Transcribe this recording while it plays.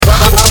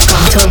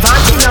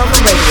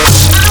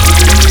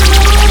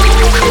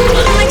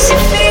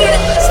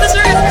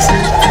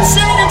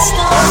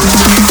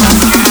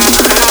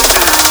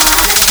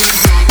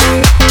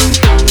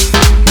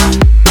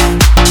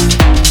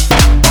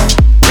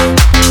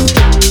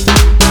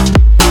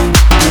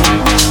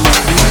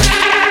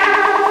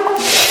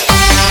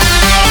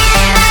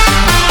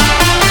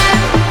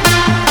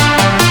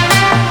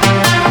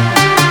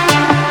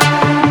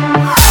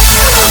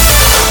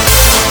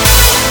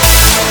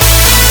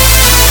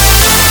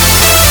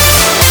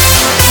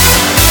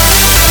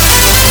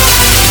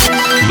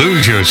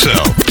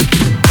yourself.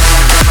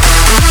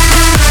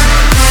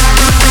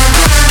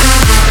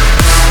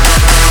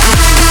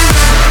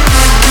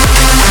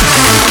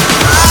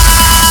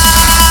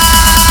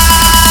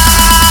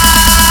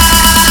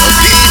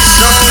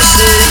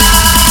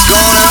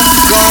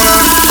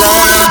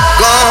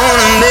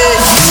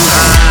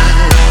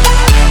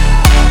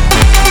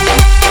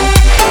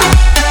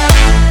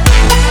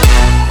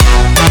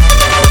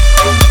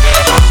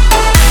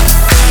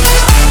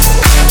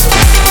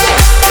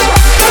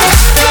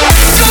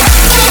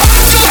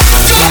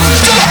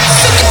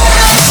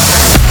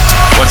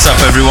 What's up,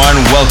 everyone?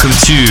 Welcome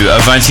to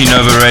Avanti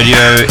Nova Radio,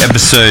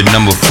 episode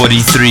number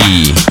 43.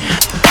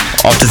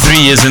 After 3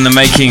 years in the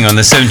making, on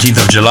the 17th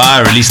of July,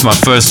 I released my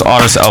first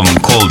artist album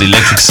called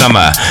Electric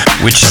Summer,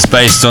 which is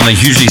based on the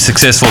hugely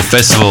successful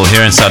festival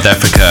here in South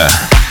Africa.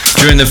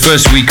 During the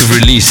first week of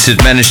release,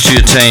 it managed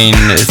to attain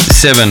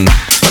 7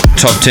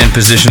 top 10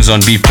 positions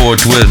on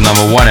Beatport, with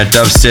number 1 at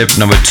Dubstep,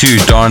 number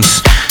 2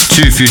 Dance,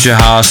 2 Future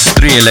House,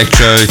 3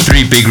 Electro,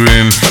 3 Big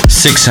Room,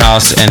 6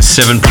 House, and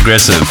 7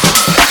 Progressive.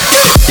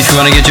 If you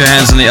want to get your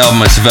hands on the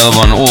album, it's available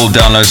on all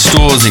download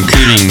stores,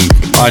 including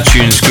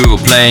iTunes, Google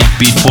Play,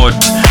 Beatport,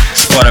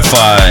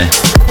 Spotify,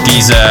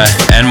 Deezer,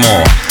 and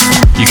more.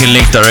 You can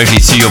link directly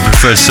to your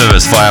preferred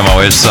service via my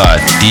website,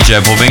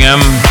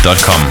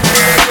 djpaulbingham.com.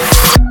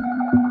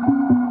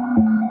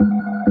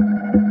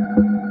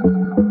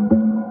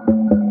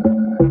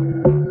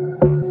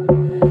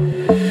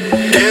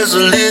 There's a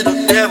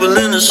little devil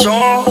in us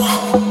all.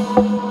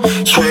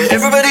 Swear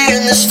everybody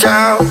in this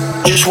town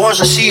just wants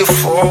to see you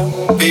fall.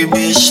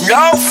 Baby, it's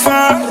no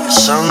fun,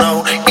 so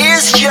no,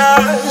 it's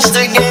just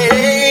a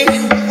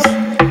game.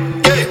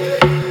 Yeah.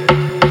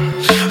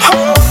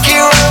 Oh,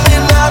 keep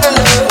running out of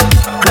love,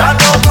 but I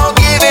don't go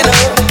giving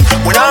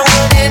up when I'm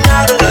running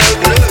out of love.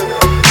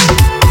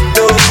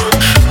 No,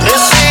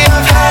 let's say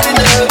I've had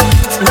enough,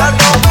 but I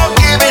don't go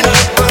giving up.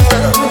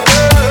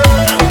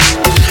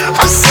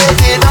 I said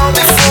it all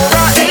before,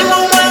 I ain't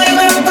no money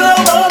left, but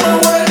I'm on my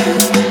way.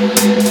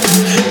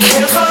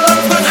 Can't find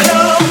love, but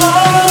hell, I'm on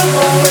my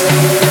way.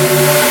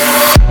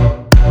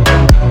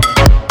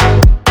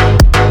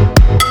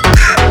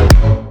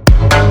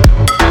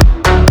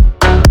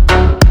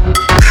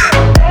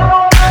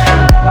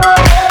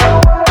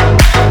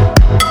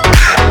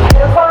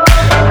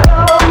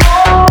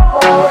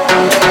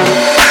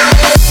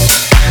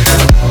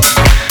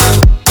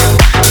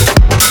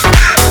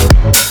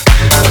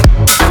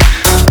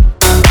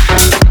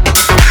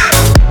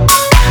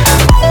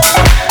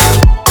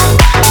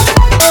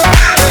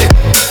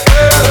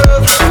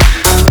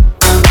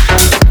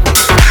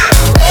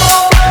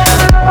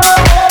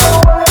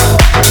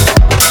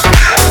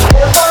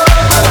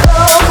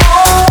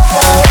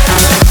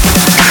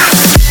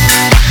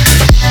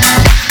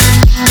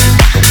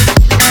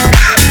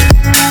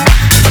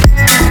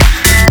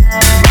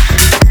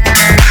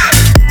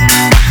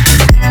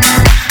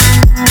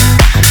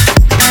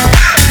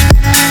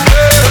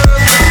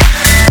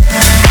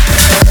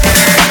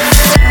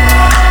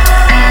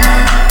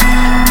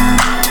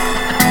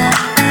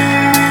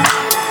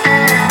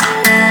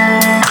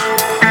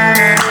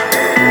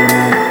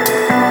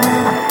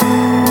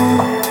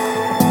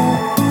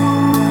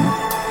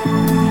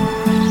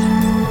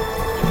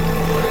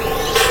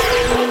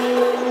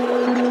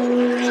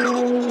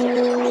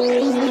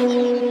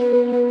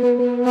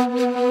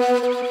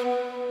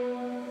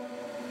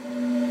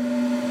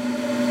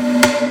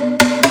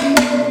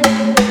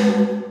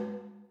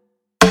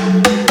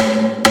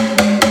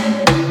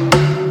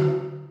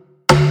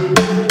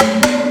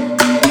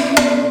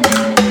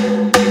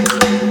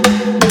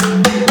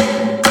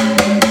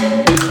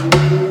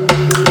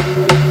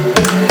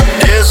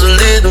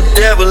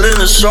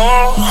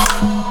 Song.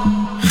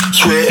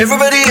 Swear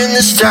everybody in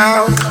this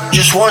town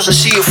just wants to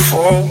see you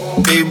fall.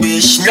 Baby,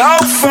 it's no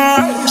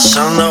fun,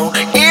 so no,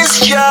 it's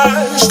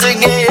just a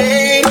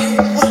game.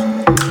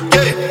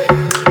 Yeah.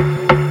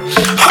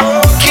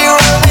 Oh, keep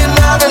running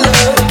out of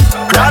love,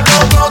 but I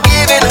don't go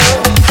giving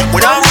up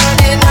when I'm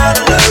running out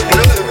of love.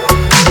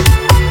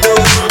 No,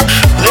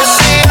 let's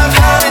say I've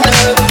had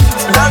enough,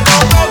 but I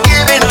don't go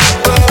giving up.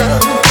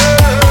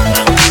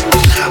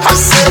 I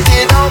said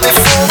it all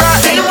before, I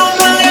ain't no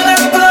money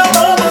left, but I'm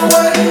on my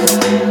way.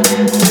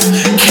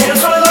 Can't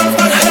find love,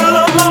 but hell,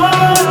 I'm on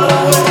my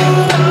way.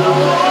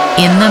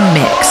 In the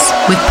mix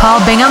with Paul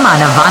Bingham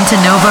on Avanti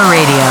Nova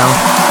Radio.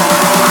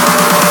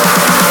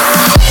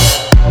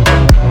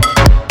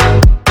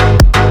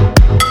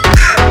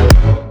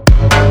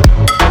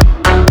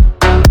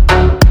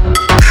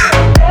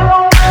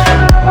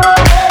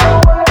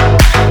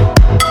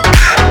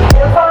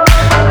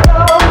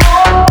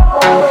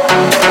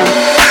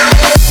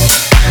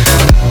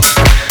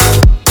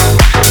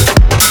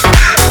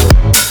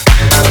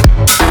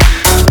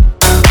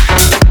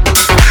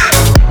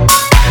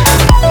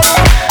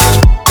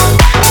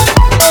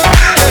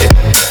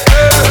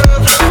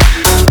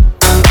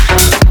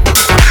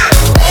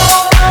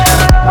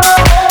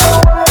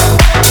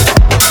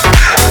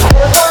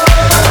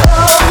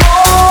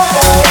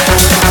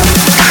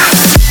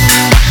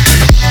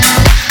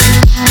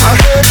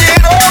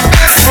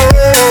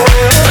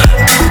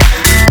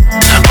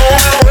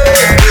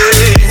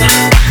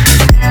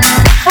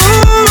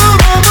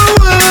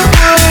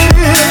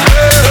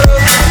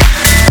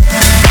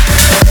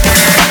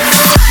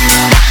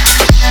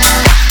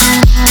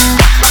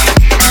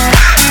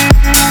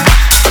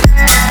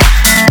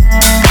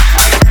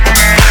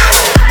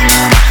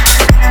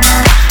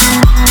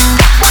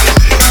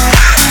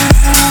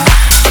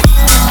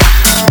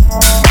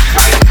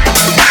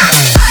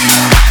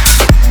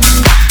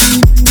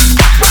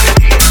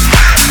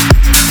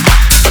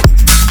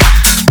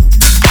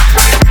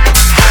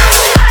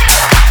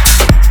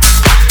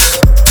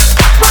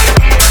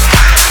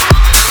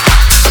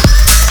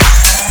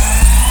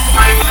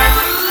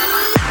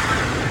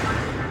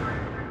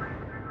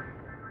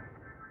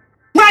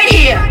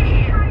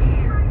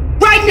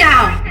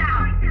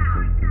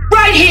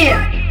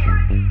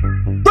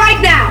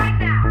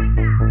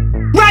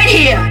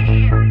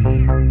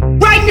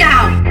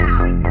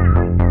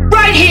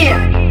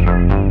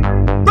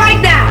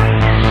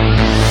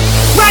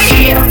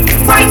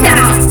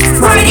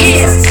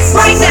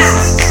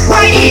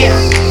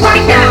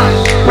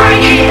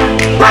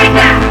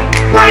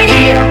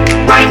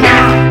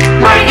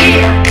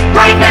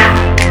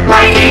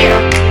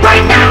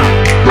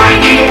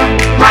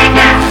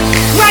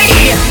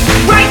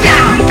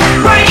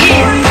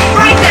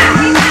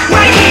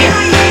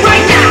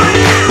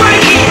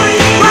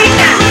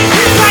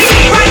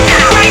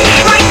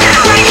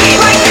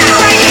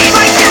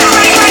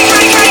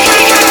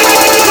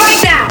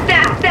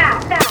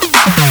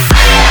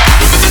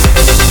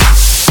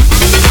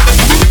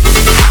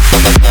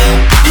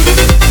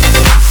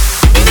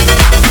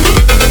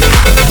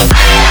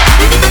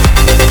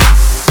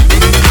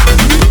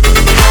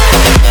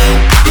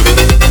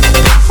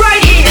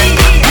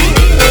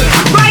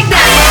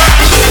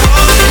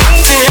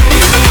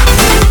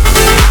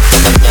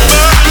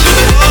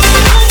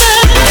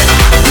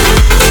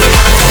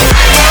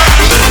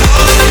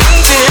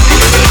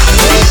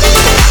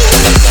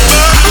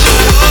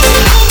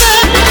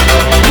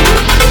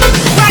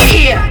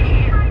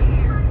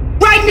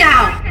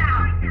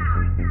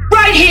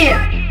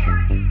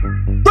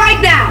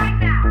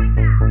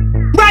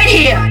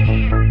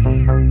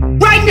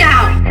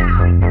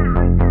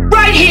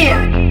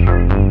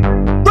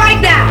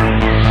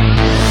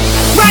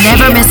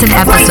 miss an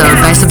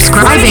episode by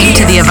subscribing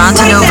to the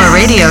Avantanova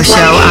Radio Show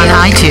on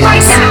iTunes.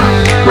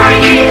 Right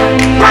here,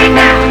 right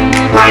now,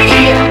 right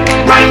here,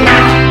 right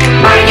now,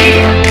 right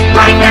here,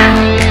 right now,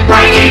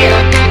 right here,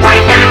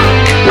 right now,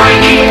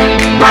 right here,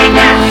 right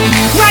now,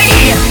 right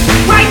here,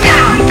 right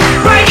now,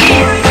 right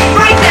here,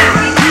 right now,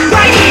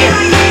 right here,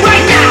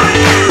 right now, right here, right now,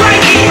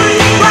 right here,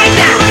 right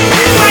now,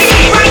 right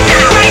here, right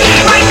now,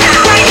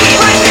 right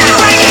here, right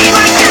now, right here,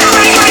 right now,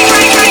 right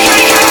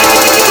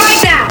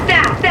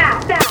now.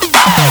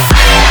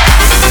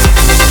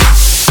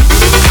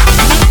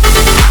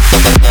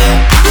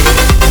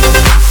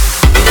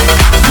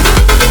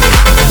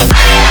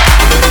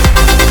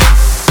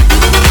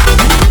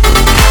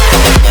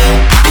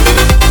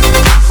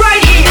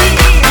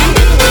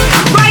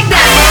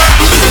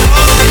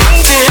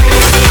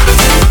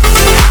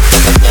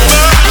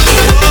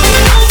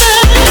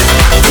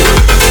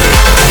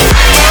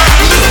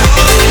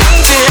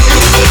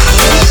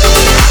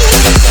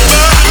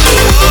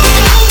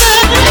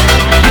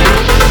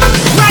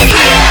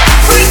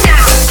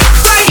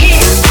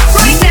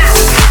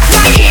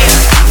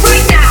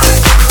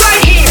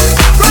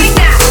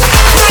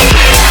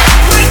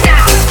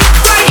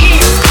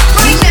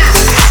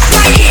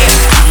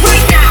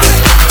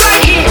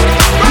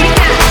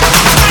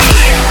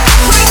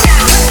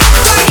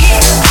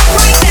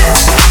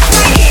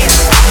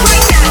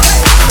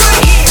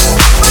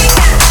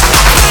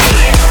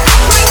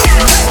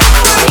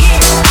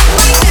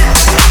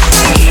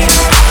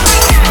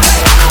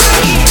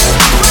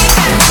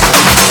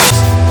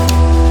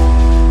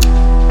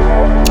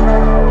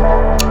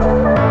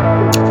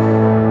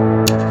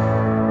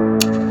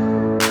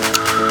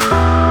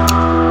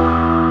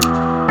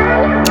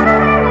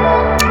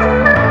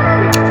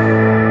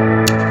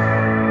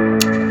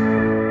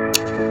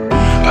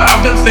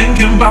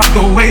 About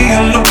the way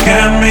you look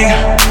at me.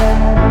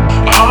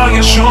 Are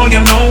you sure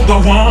you know the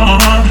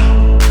one?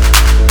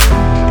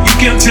 You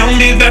can tell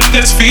me that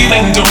this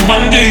feeling don't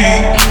run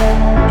deep.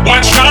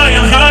 Why try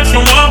and hide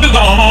from what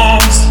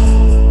belongs?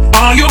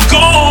 Are you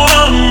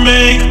gonna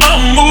make a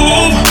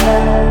move?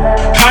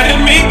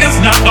 Hiding me is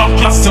not a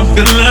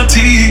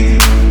possibility.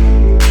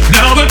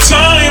 Now the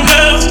time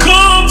has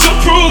come to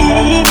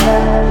prove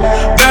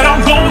that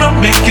I'm gonna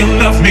make you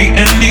love me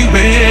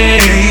anyway.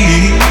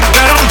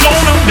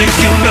 Make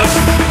you love,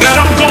 that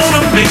I'm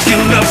gonna make you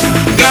love,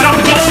 that I'm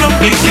gonna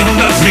make you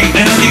love me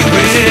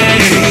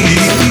anyway.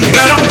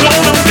 That I'm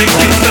gonna make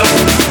you love,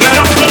 that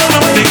I'm gonna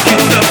make you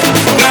love,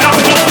 that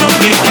I'm gonna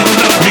make you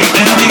love me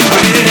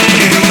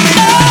anyway.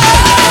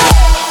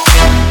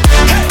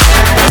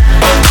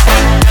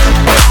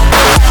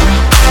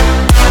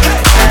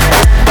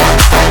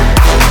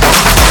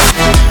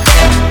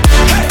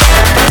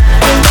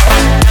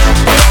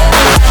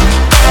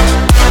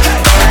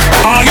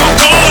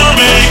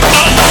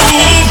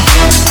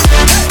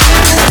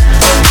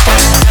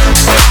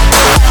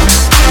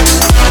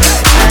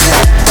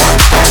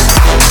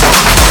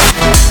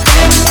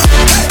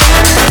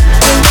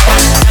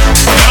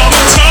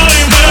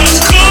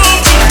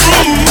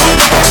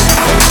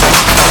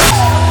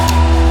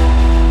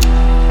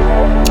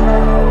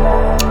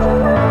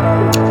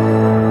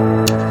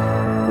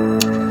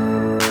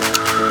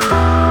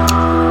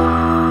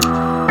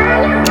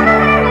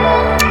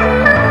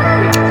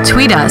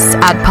 Tweet us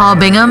at Paul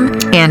Bingham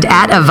and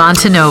at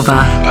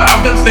Avantanova.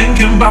 I've been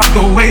thinking about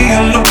the way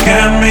you look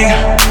at me.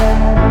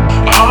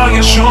 Are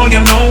you sure you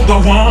know the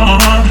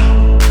one?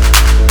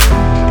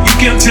 You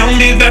can tell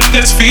me that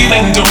this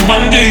feeling don't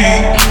run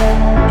deep.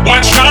 Why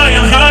try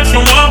and hide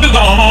from what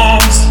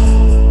belongs?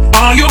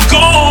 Are you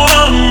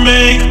gonna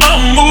make a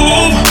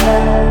move?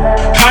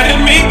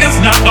 Hiding me is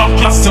not a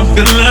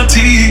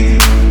possibility.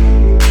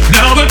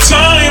 Now the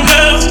time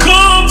has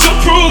come to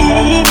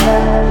prove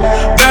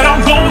that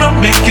I'm gonna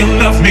make you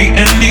love me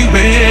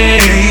anyway.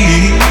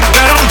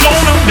 That I'm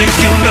gonna make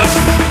you love,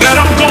 that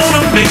I'm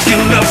gonna make you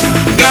love,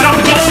 that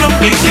I'm gonna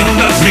make you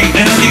love me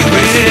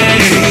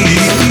anyway.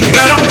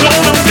 That I'm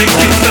gonna make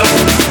you love,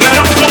 that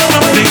I'm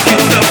gonna make you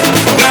love,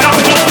 that I'm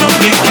gonna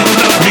make you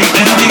love me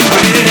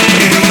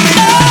anyway.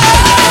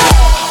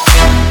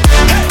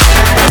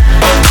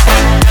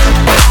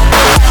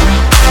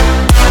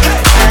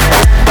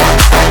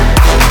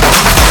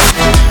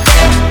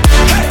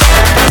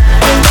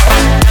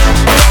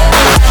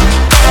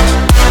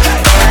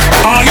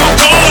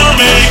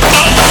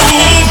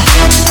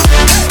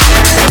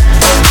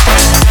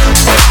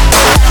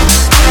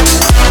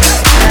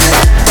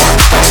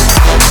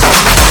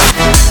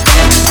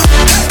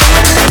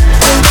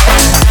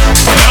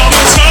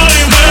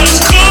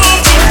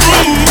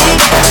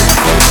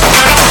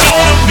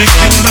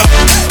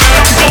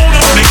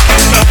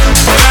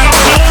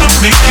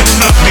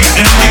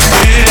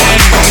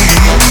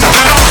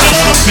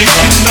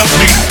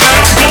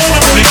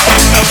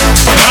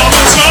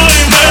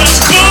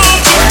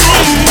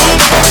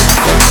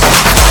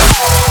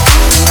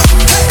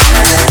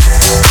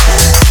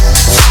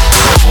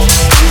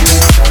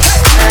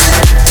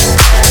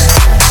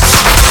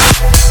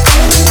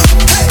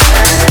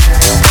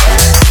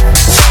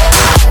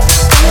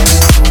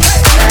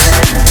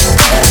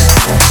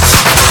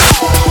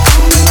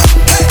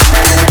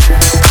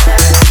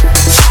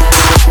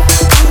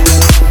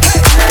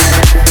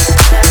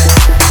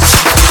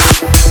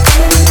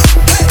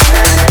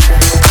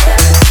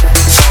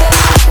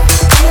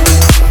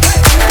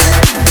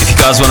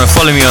 guys want to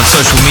follow me on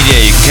social media,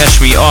 you can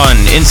catch me on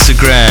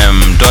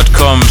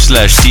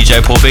Instagram.com/DJ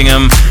Paul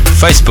Bingham,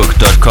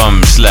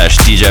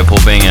 Facebook.com/DJ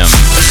Paul Bingham,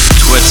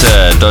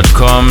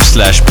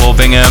 Twitter.com/Paul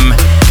Bingham,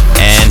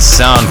 and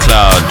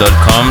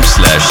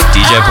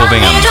SoundCloud.com/DJ Paul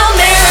Bingham.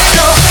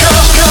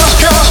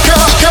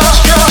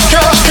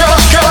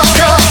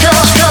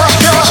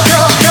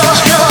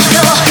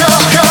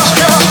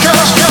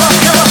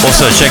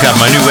 Also check out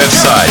my new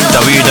website,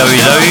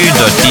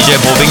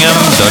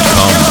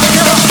 www.djpaulbingham.com.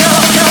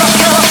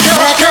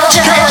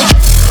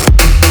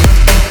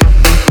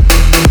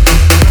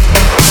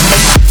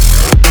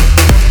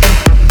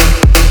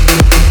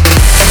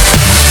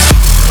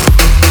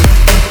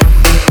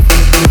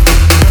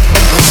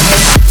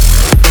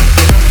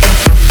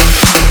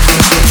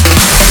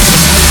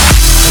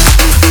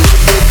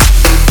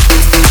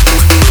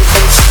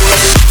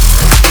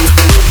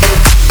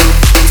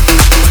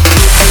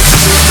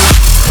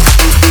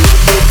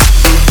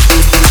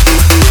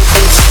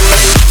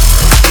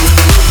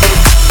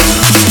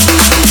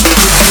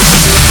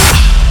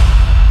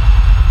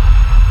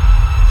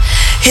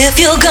 If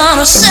you're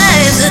gonna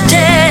save the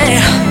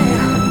day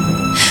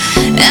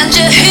and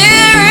you're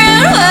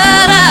hearing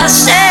what I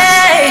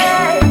say,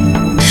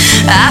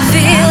 I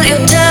feel your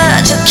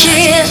touch, a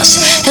kiss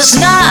is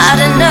not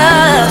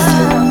enough.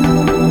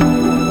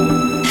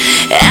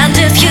 And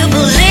if you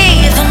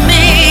believe in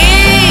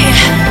me,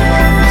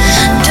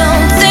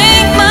 don't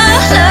think my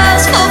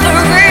love's for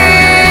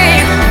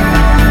free.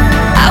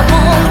 I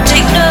won't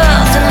take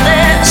nothing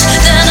less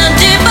than a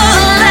deeper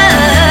love.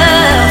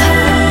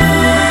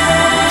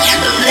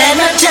 Let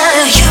me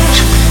tell you,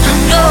 I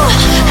know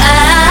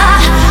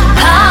I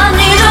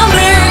need a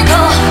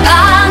miracle. I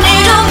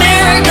need a miracle.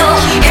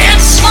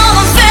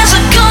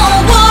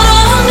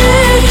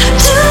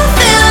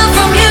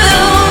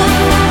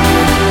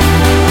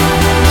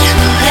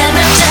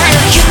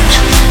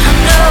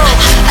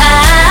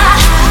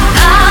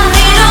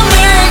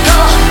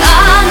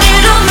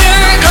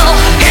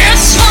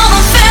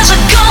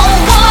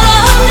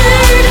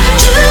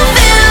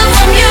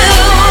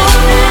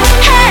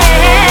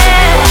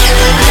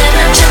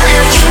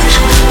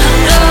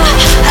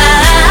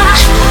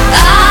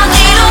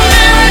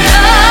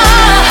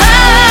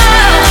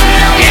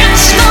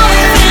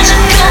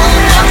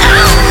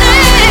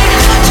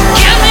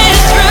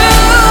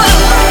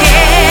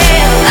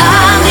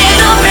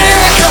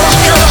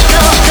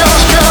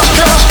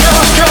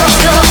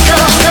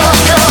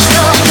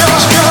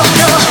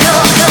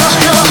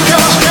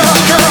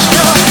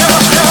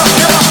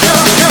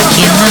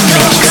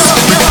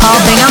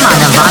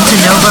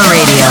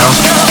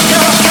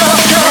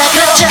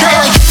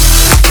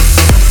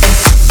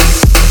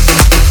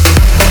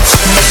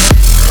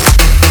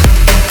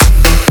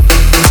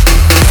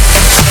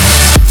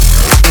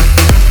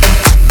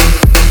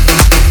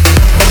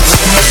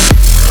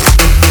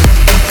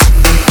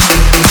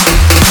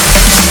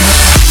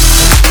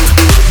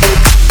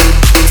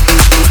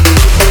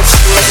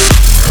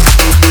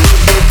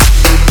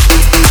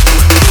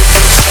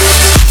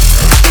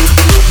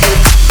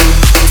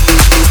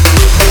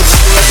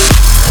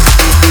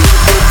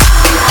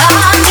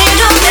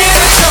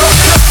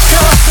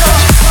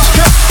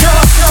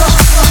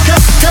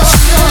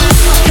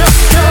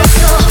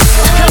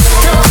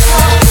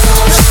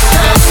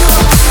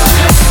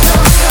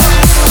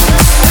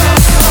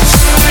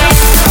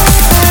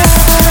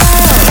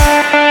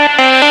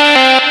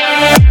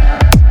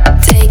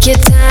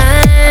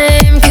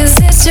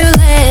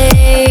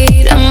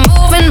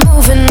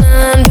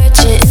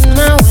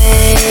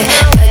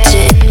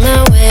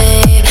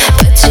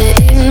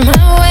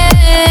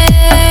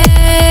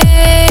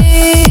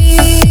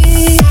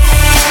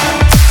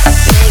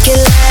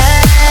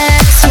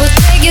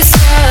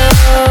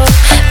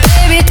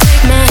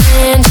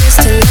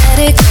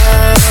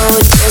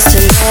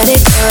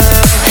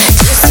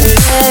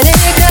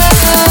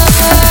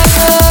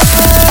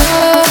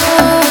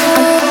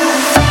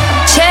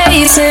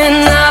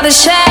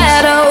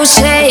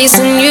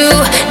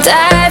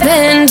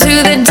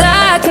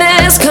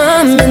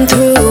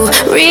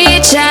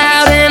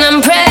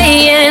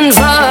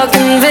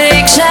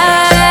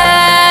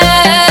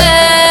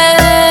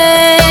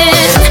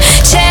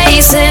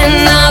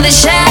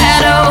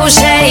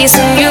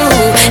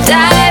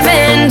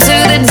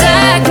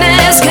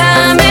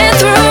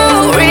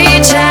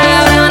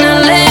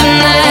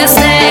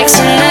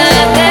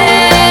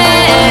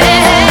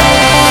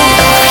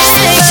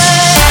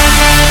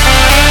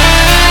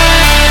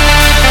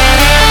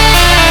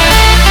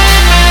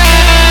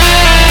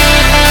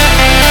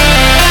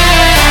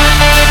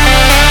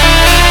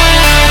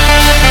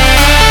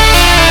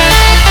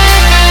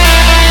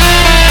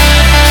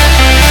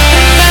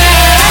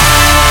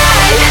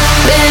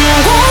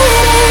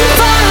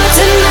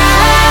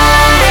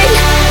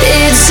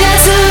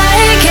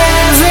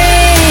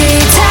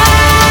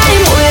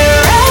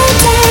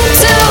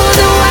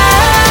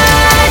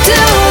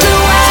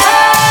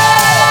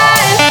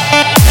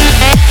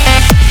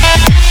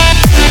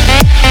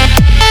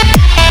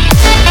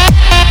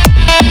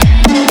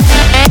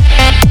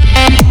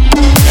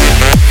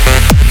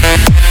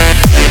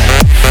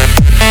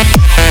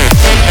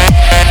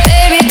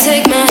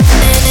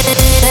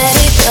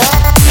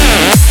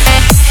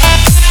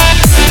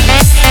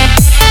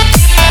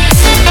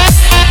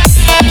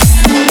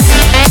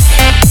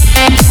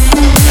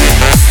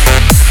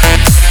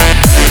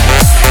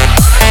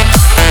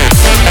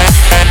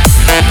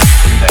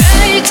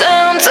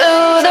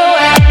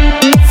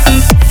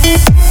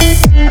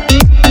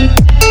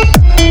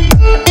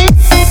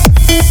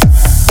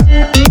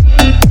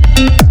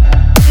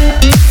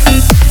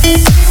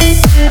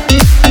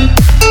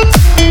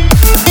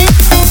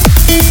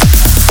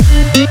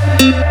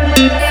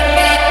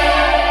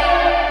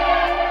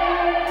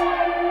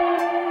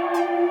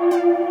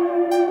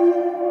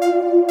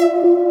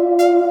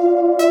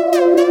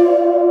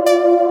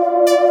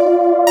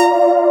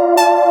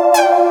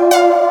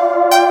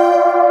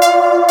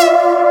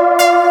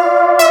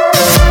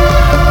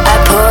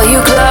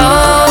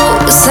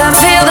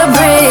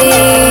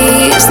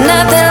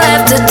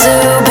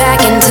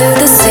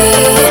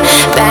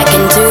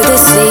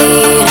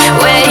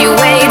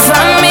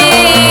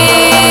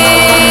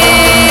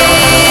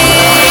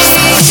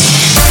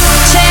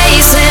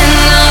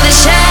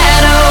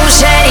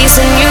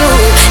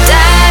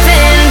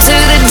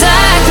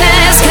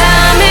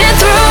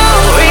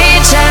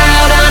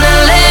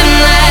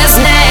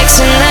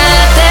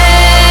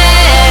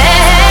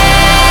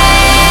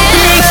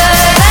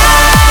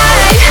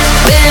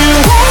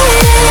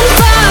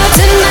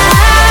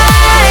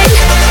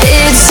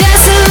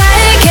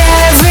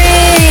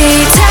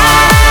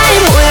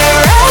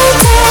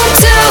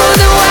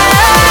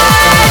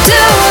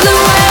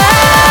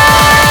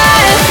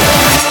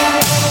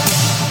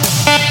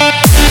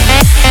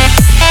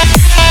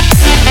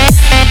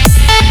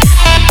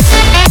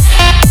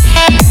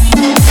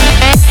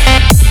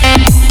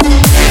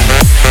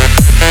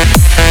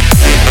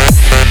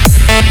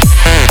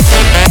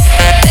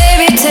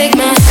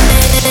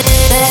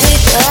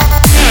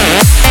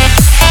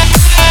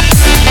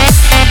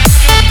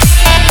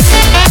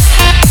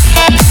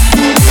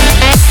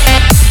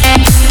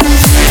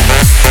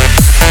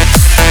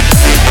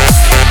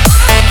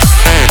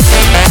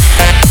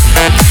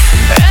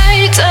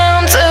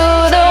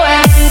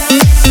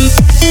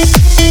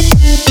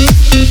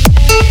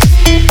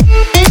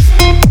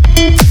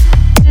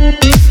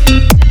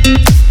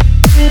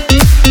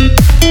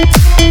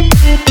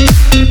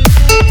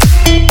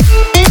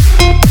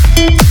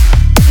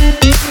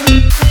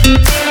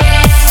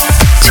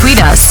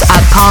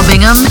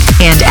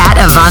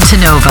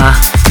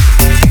 Avantanova.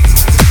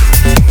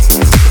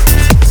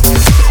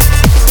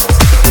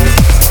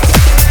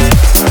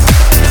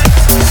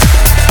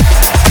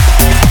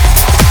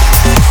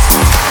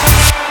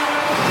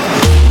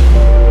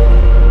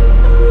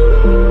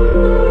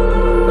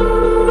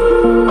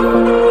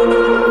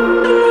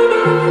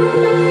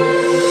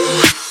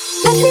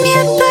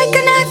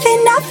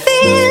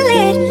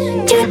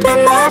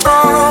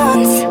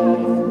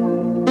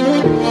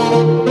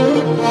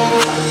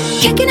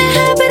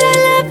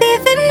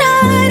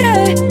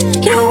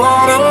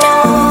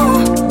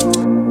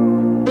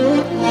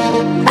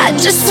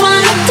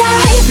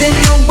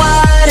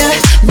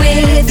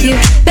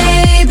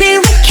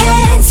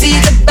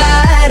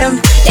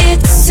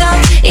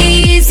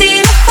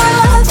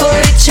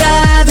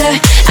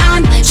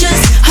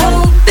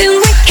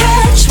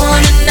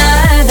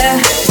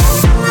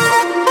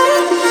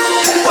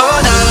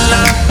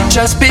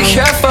 Just be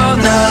careful,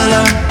 nah,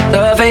 nah.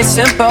 Love ain't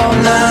simple,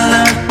 nah,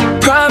 nah.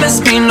 Promise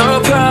me no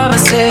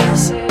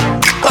promises.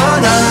 Oh,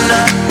 nah,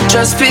 nah.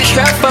 Just be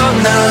careful,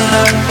 nah,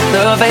 nah.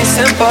 Love ain't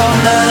simple,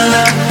 nah,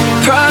 nah.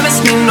 Promise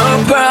me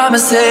no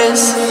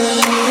promises.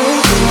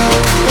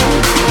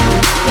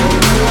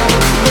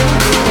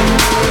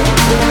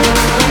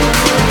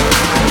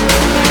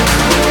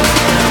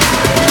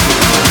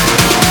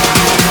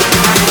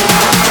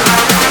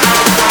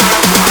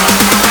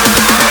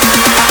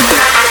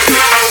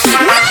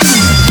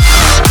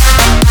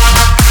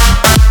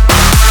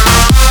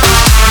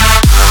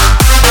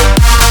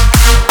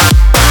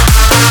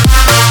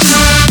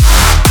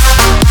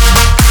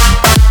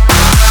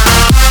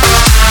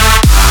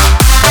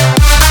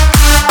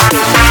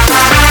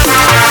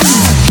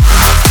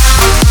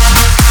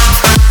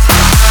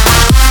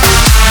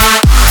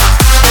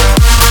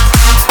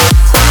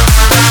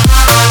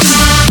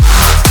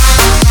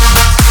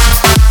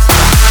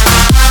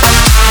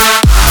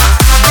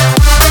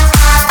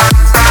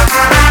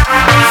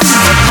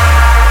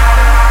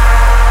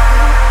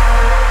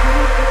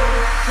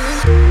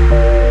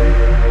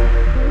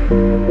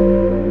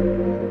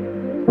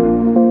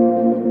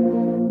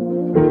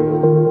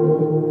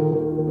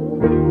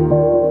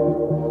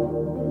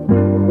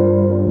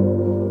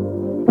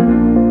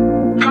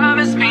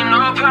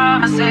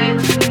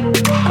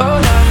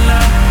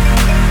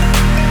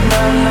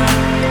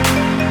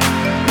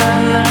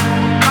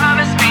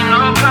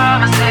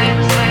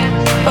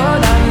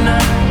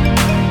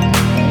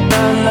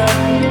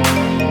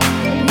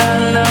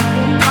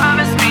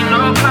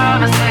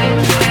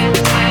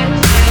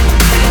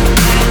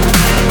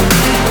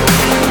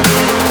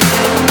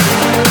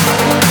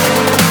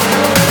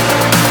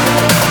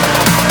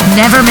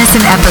 Never miss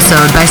an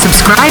episode by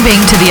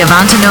subscribing to the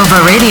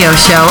Avantanova radio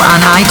show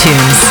on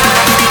iTunes.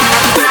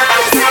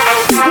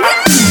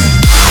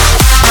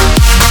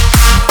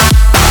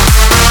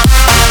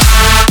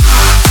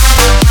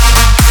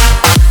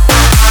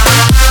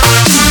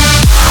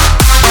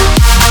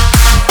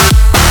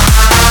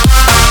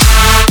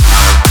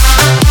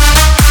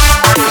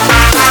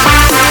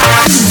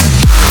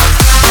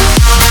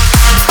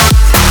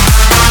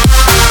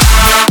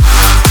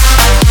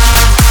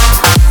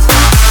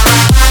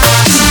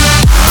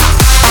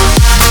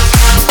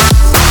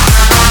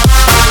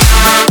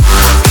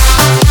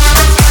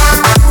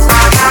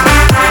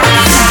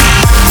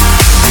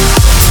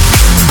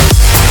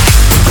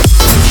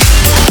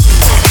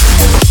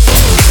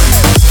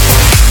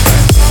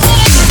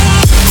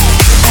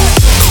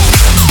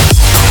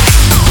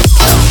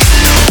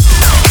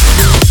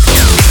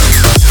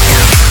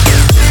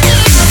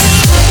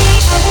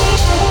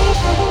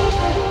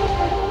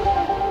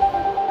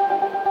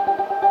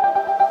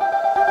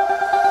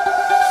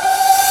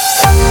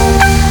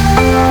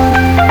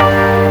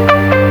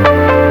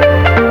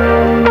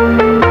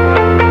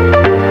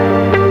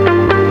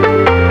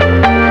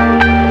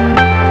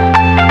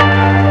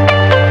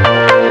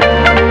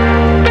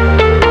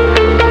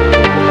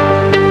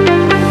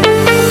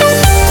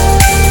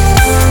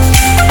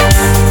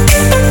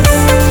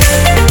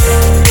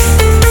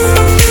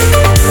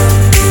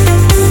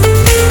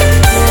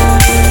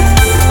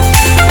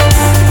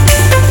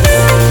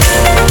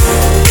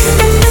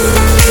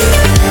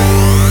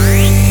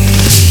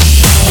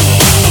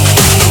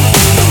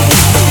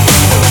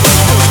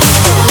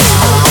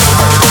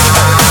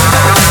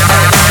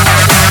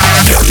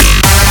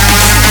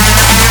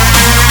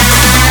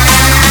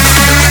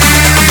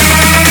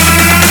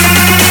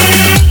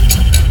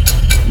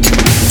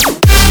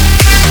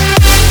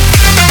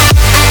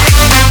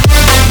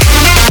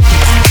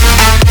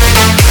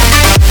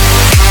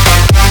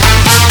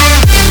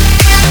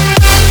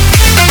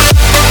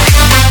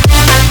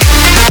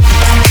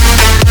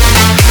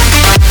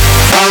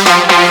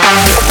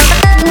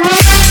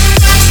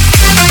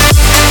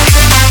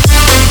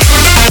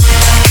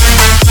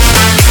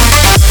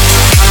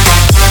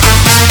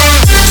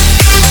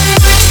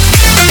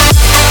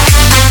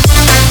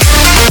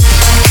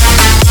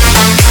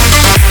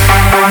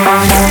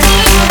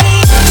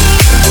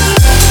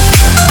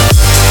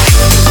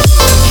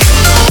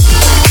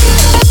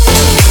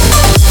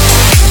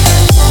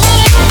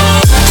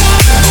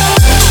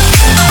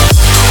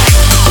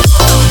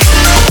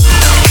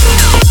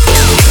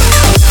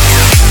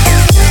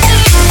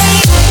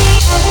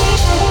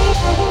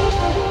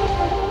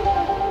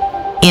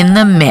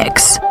 the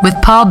Mix with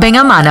Paul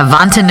Bingham on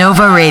Avanta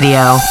Nova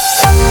Radio.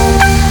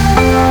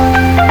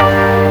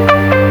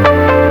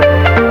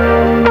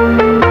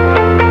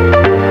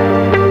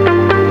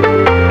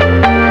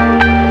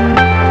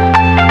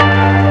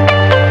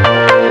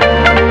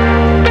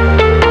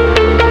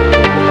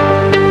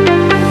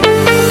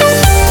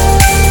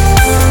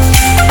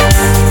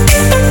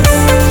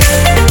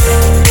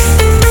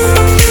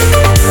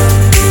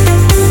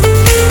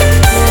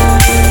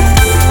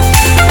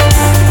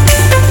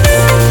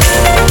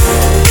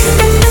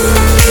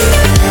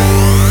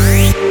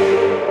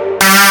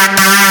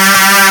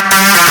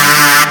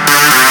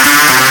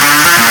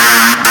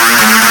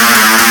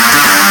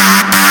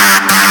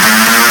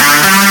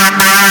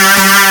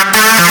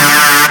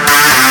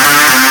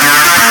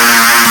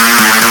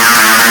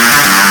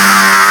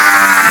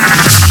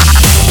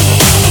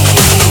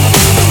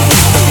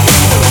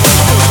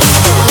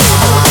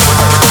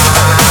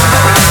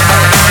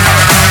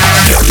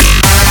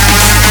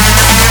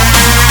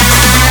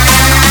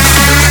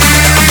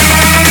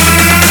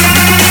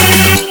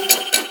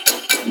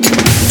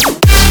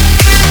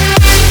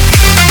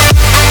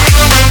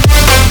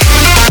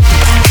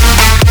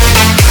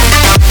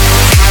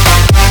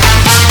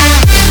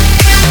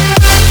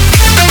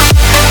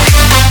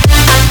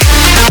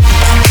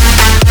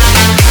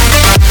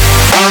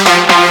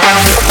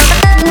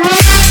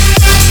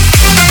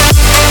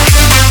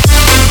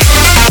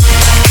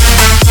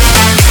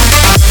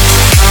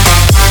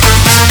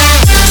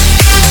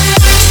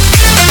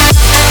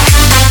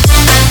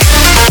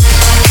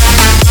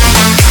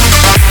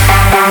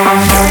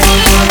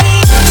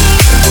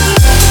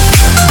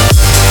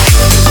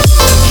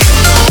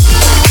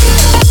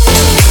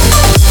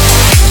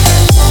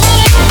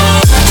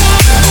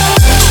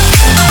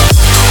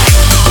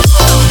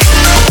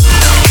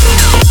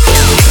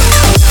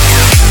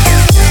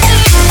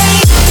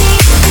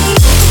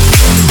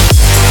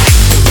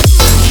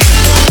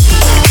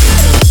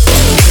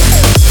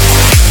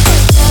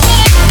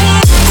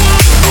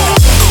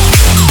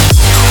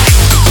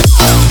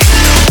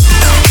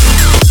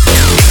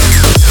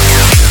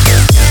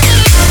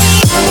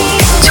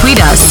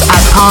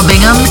 Paul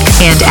Bingham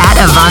and at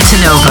Avanta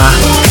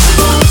Nova.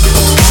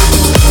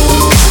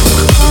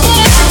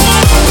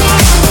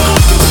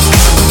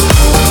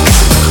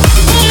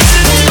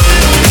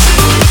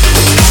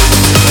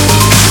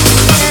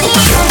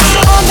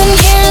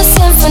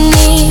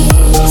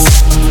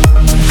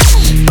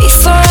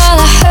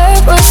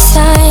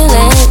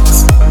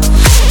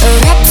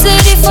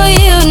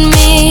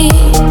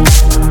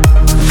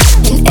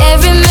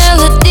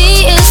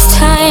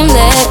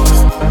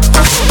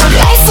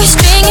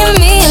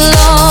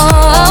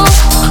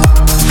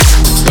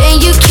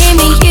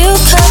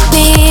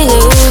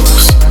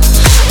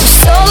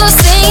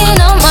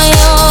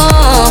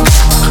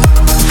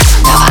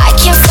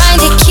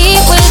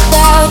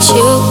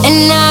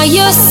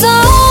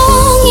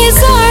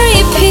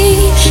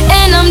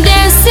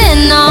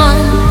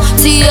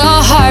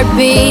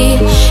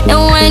 And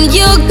when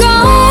you're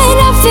gone,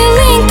 I feel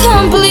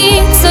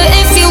incomplete. So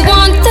if you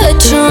want the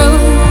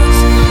truth,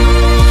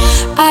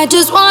 I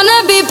just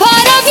wanna be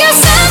part of your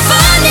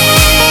symphony.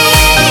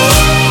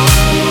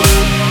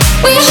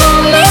 We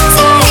hold me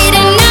tight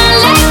and not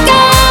let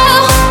go.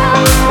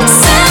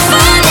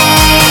 Symphony,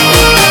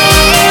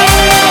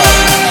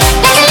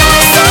 like a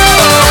love song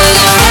on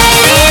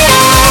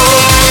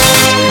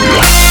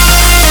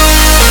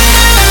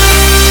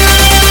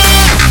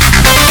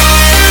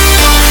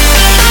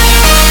the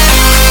radio.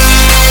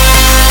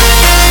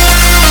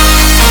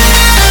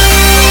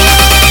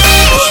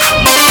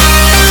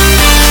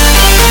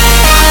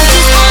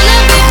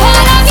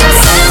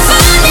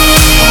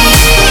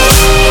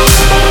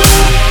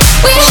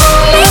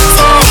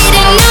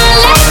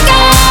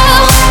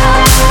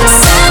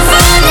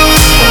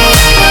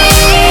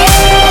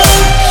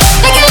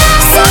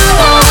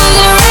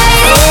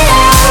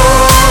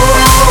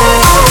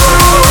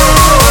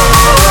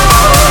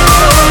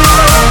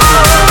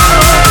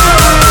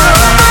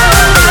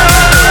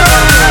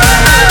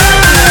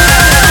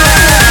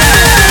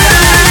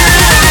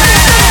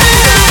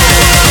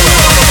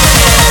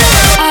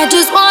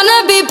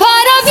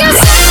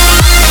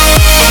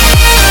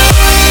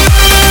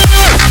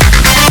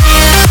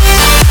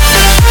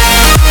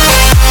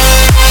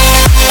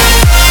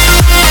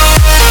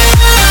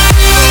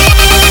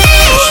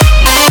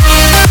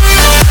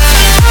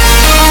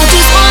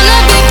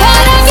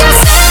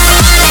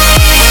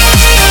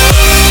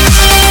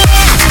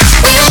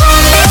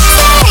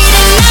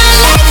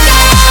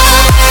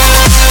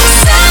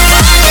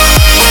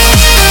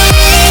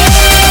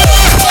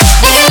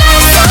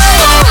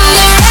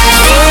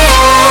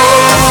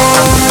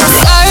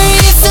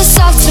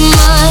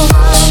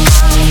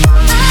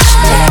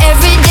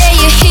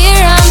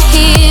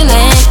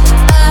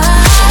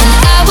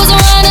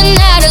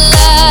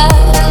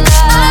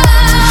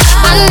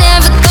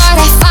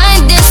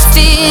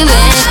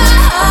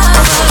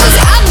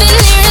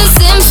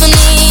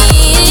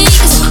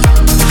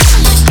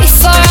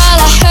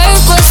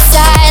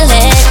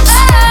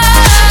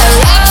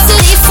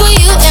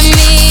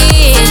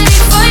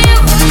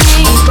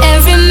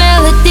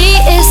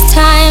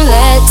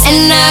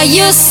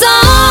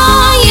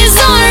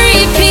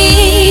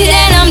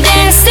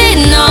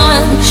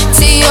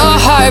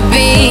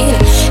 heartbeat.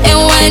 And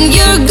when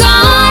you're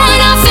gone,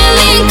 I feel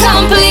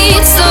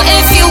incomplete. So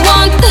if you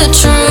want the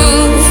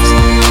truth,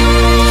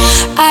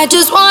 I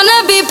just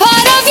wanna be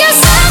part of your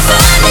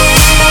symphony.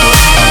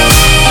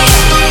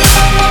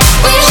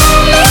 We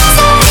hold me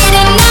tight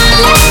and not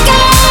let go.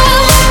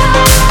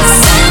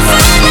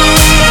 Symphony,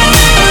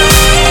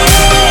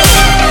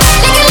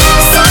 like a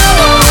love song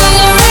on the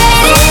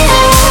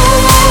radio.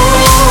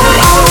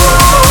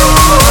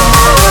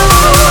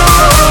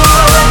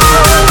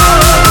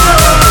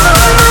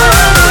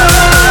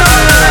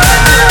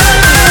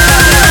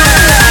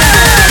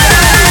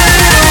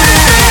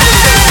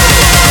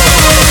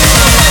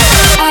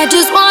 I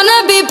just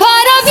wanna be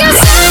part of your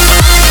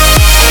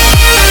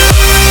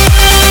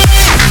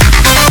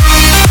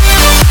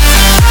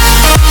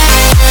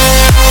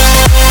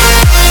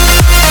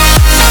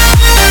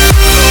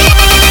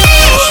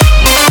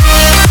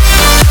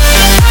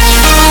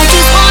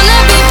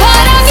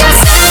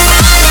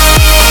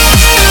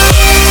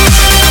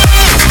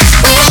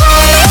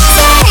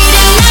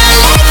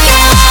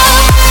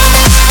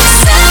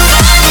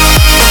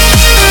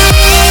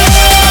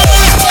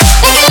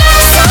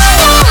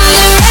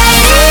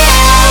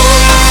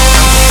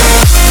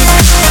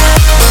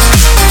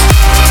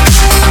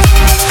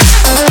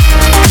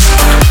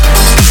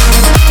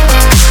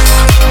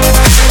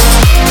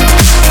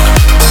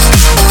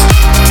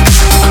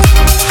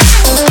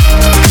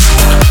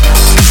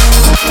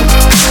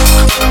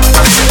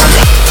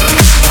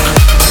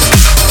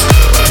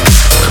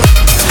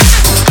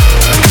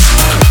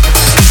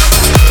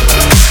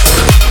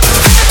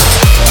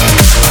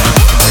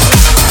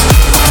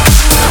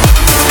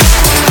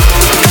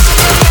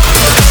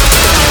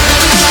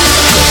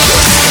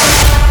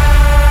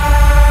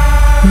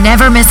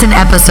Never miss an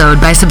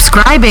episode by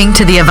subscribing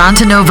to the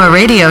Avantanova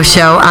Radio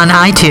Show on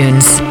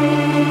iTunes.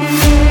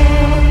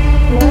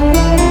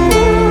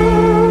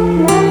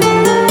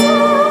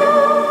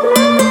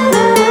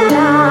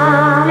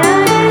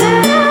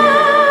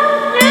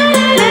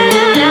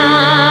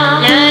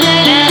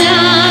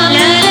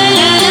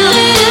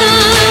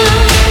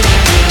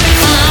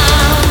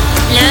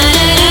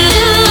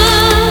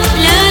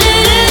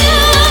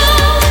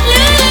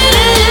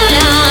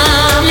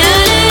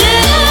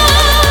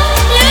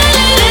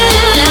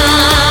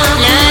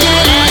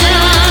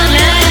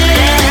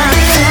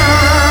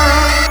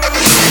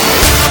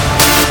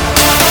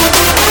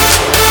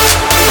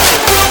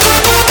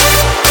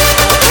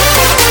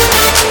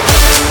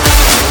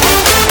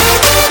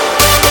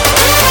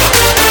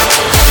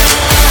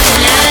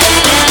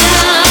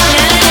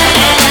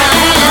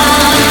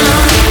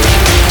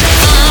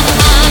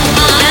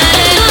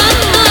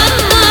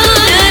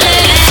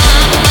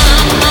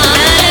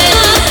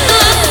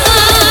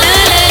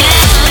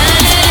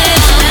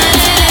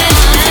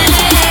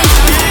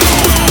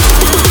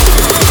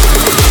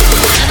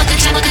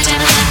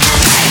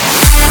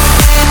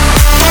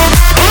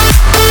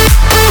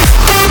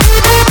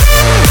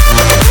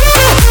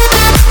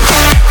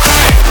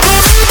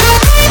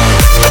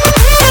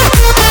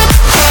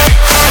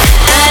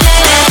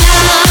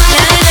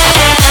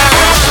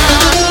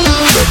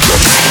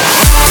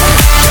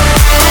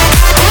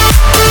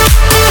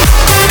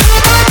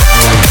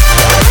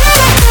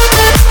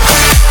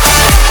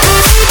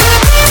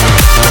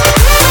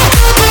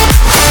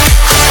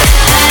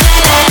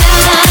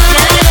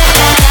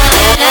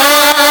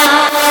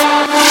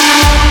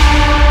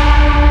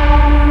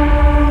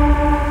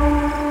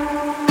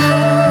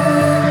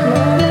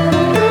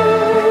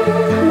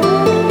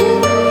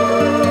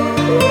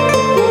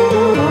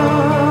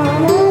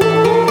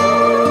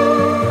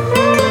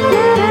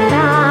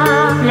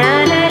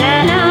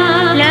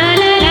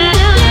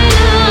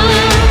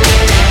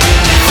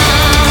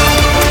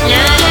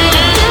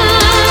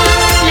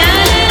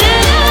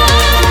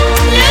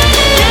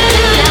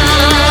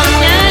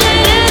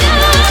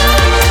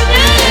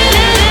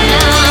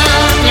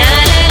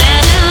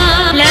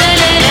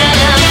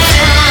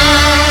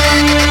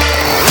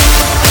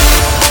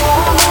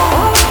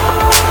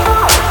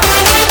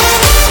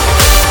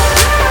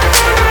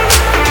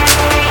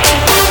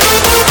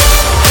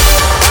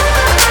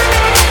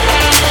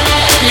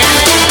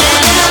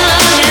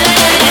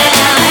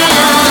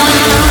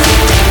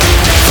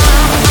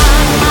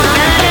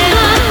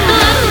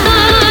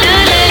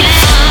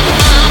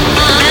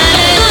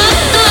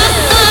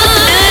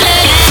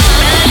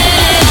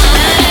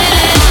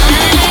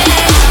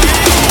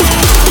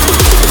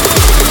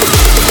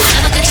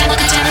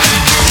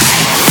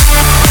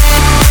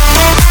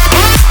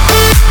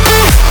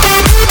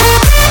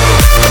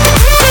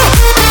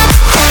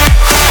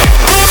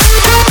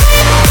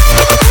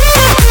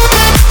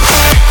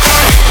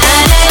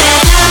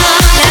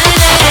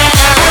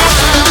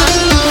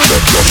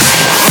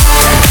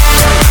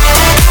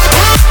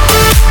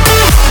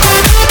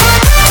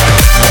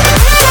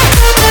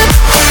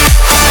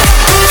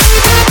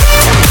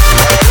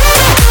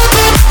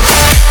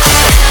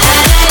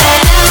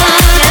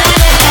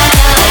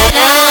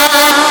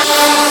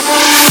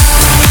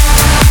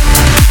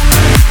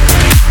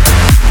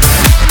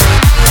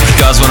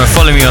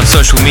 me on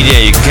social media.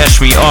 You can catch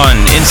me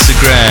on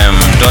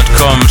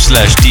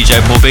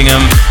Instagram.com/DJ Paul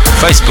Bingham,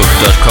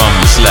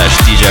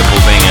 Facebook.com/DJ Paul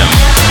Bingham,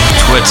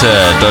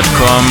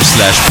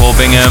 Twitter.com/Paul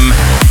Bingham,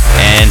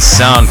 and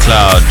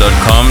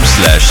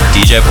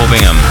SoundCloud.com/DJ Paul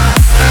Bingham.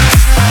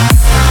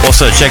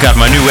 Also check out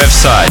my new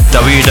website,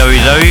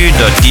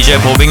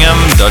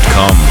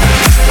 www.djpaulbingham.com.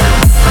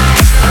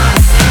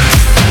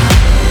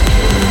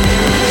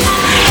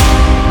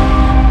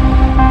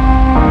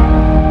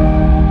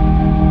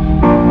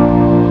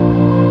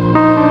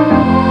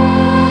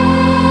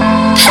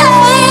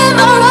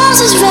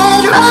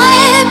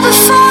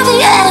 Before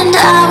the end,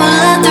 I will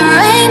let the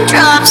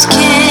raindrops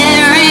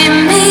carry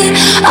me.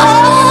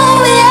 All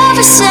we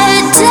ever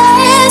said,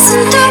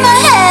 dancing through my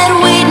head,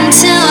 waiting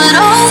till it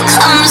all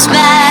comes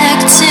back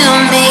to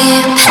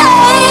me.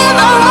 Hey,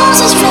 my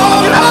rose is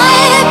red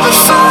right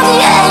before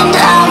the end. I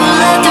will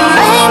let the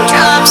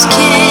raindrops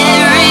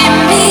carry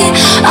me.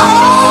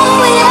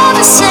 All we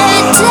ever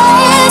said,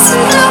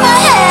 dancing through my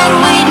head,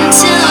 waiting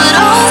till it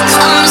all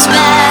comes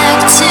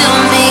back to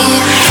me.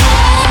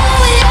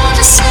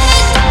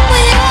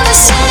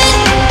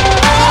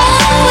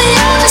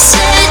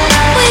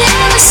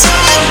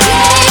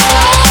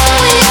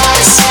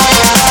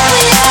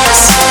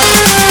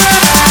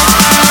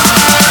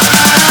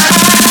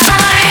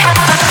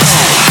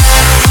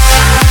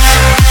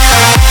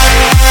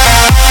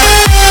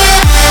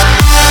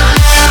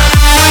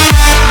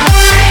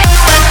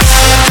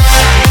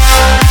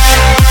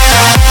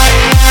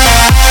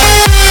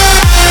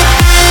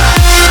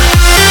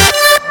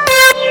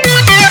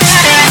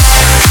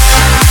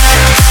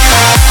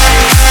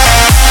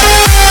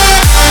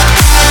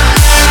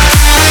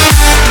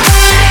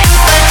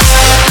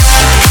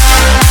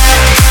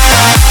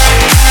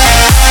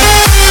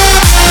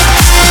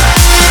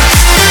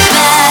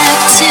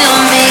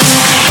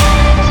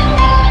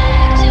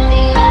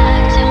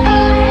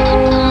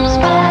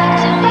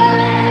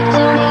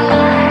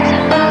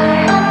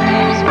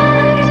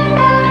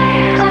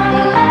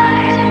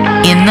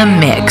 In the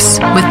Mix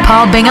with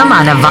Paul Bingham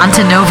on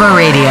Avanta Nova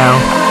Radio.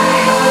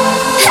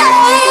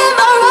 Hey,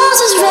 my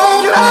rose is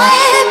red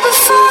right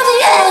before the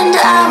end.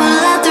 I will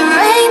let the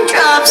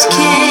raindrops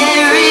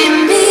carry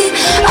me.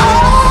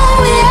 All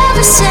we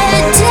ever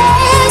said,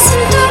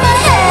 dancing through my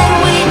head,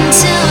 waiting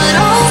till it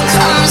all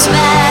comes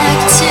back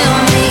to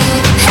me.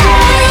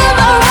 Hey,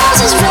 my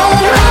rose is red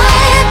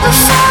right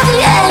before the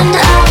end.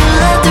 I will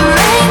let the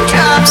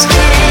raindrops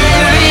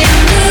carry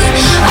me.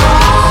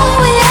 All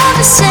we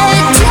ever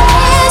said,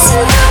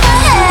 dancing through my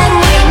head,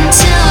 waiting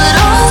till it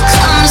all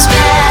comes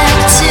back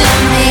to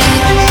me.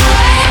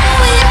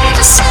 We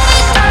ever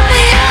said,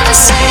 we ever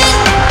said,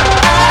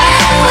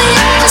 we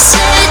ever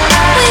said,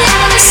 we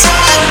ever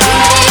said, we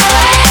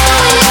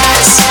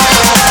ever said, we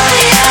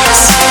ever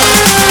said.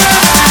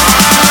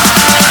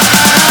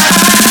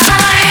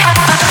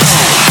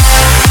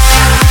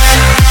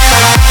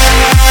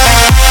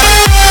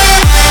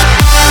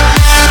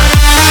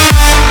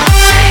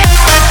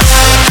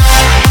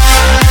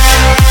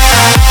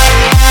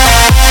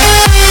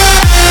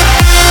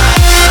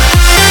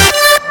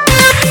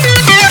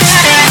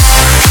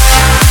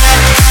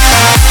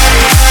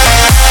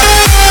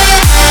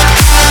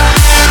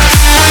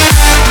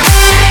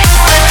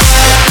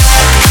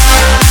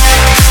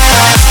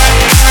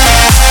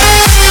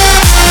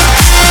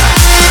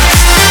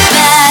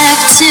 Back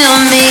to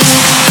me.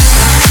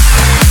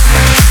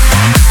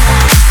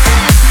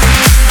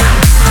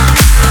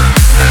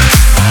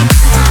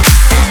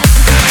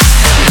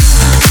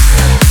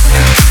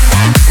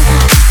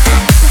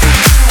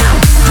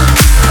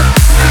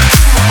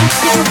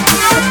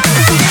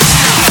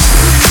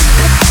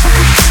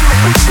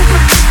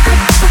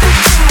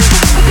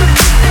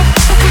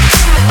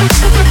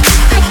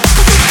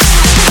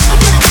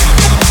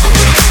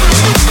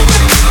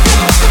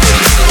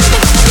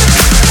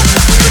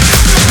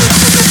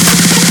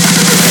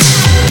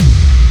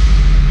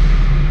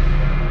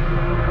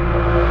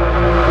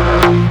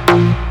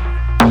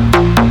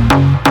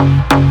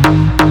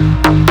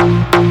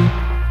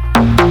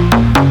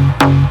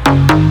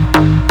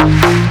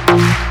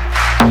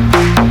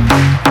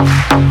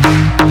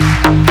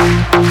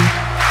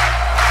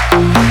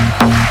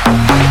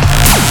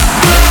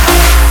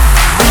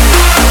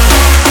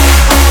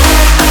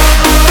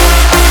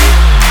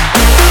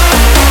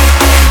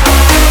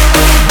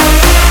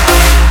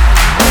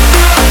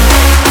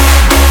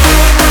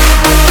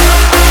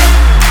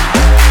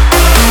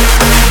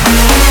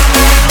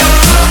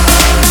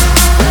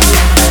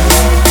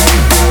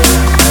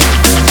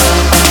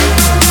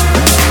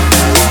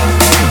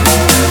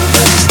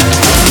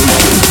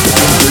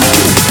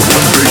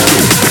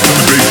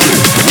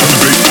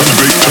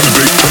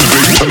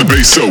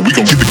 So we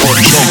gon' get the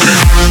party jumping.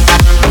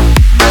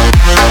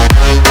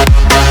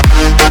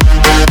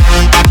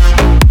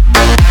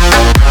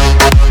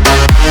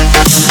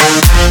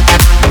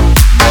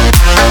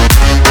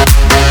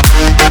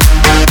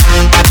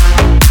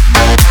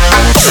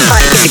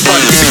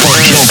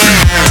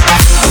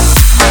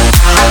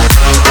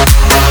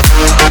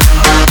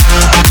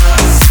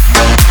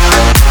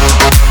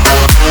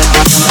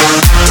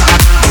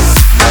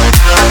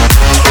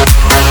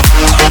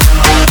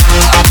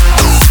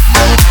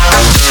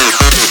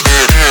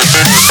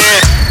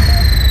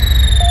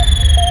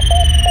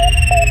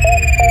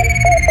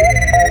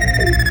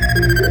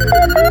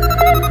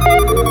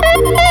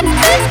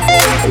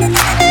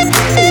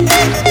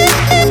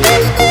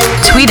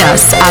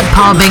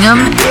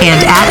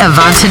 and at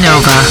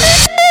Avantanova.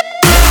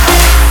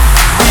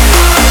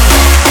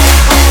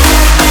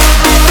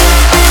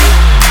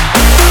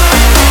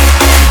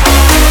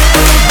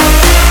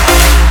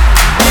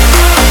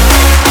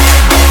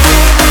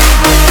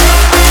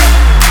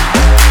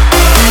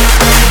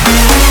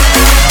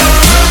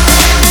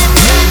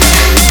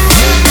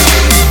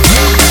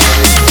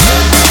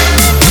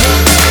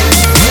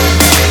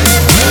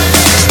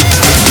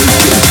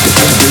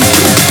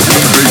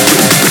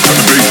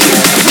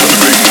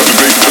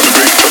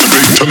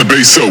 Turn the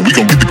bass up, we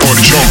gon' get the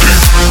party jumping.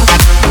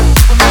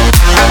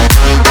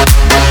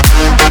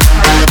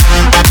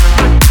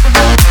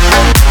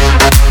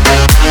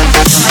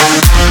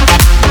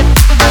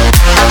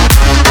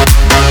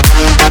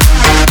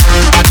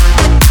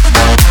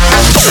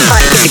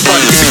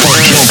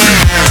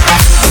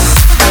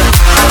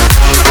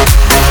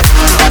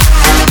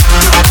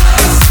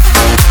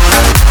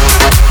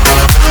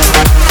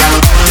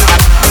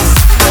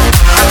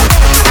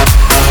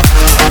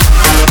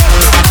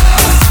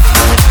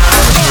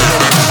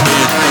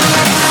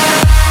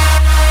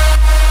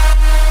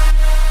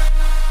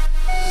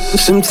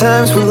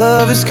 Sometimes when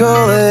love is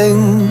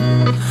calling,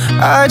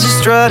 I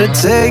just try to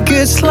take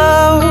it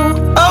slow.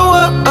 Oh,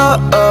 oh,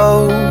 oh,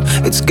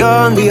 oh, it's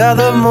gone the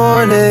other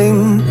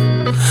morning,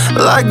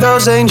 like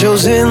those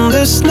angels in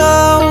the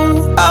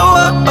snow. Oh,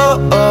 oh,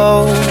 oh,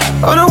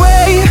 oh, on our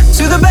way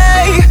to the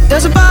bay,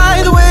 dancing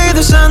by the way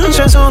the sun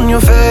shines on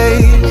your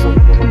face.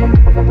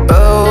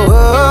 Oh,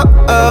 oh,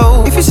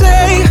 oh, if you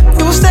say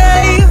you will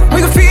stay,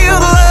 we can feel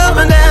the love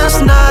and dance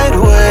the night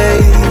away.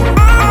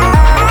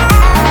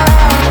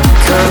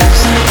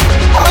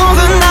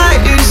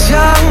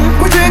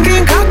 We're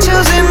drinking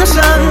cocktails in the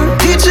sun.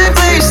 DJ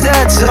plays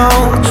that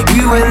song.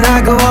 You and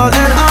I go all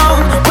and on.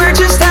 We're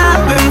just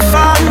having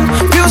fun.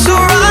 Feels so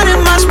right,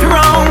 it must be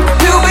wrong.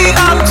 We'll be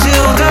up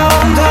till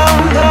dawn,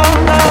 dawn,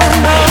 dawn, dawn,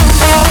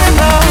 dawn,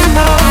 dawn,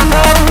 dawn, dawn,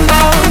 dawn,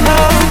 dawn,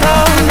 dawn,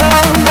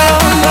 dawn,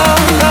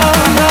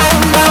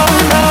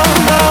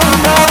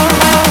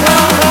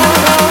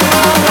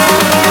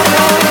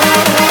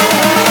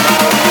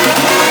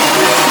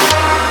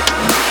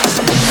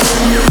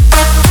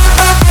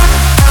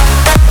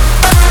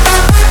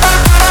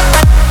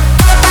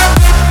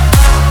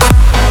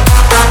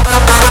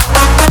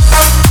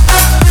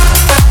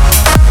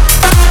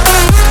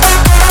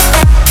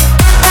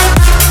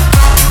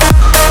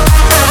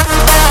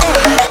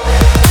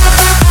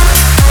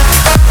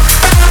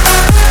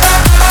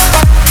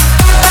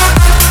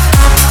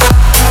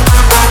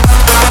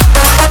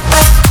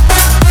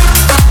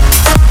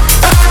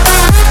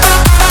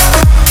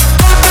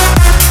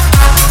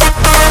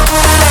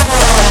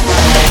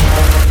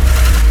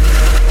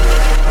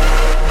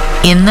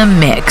 In the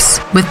Mix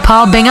with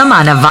Paul Bingham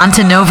on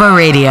Avantanova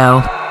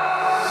Radio.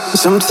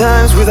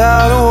 Sometimes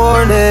without a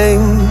warning,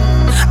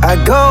 I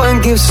go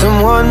and give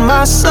someone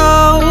my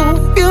soul.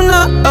 You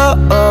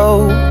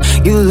know,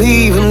 you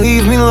leave and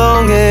leave me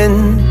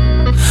longing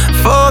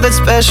for that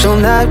special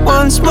night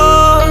once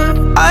more.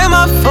 I'm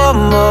up for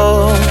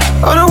more.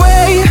 On our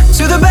way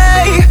to the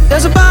bay,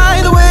 dancing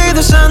by the way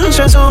the sun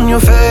shines on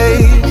your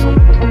face.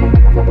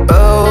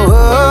 Oh,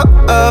 oh,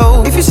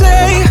 oh, if you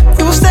say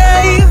you will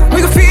stay,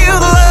 we can feel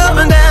the love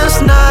and dance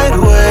the night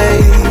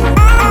away.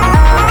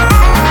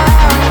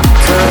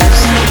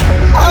 Cause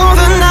all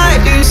the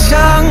night is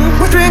young,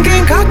 we're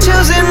drinking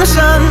cocktails in the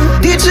sun.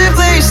 DJ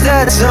plays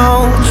that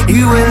song,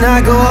 you and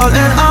I go all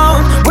and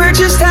on. We're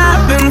just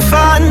having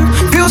fun,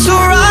 feels so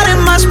right,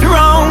 it must be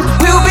wrong.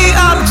 We'll be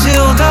up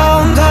till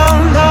dawn,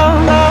 dawn,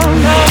 dawn,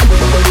 dawn, dawn.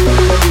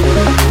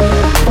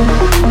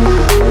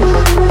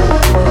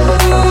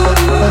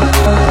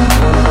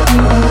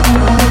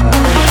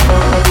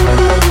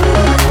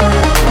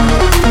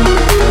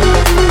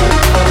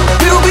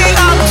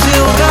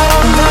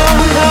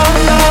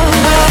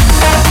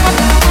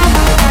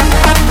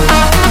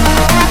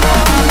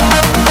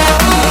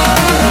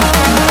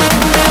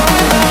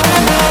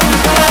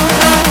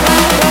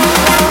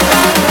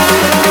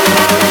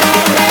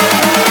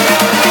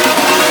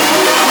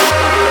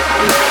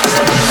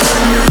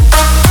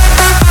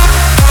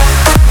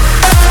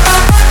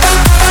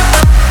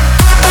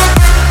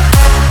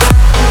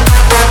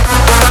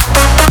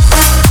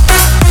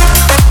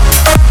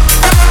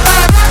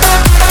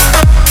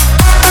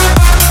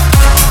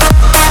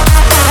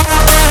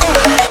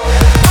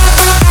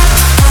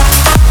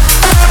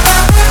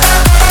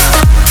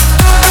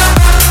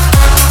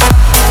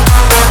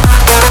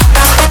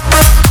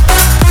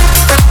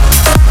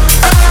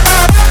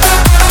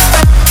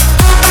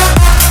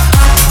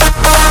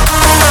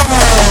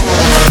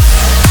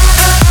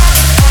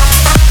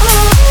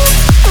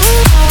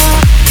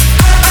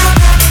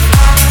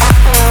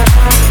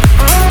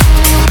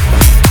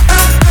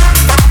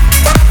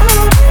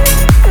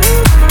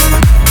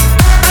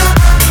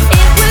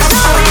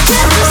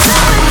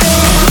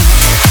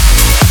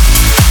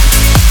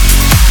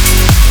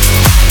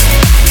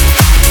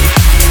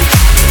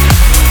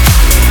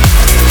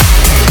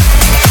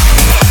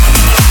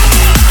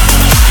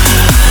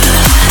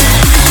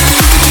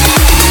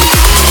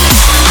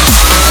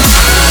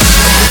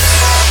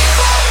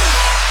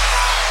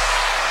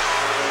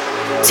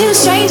 two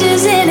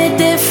strangers in a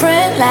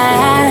different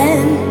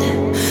land,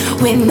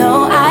 with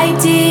no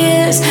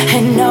ideas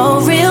and no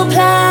real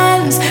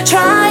plans,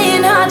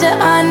 trying hard to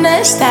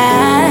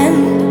understand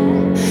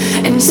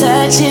and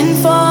searching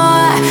for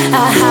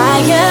a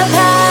higher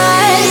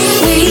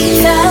path. We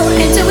fell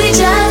into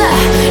each other,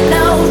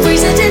 no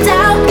reason to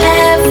doubt,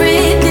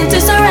 everything to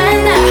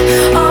surrender.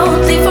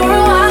 Only for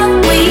a while,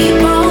 we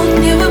both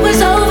knew it was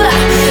over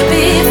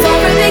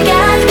before it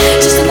began.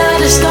 Just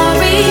another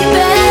story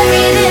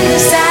buried in the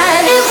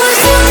sand. It was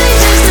only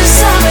just a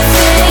summer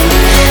thing.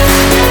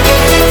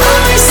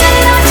 Always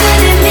said I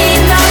didn't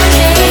need no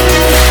king,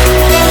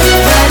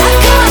 but I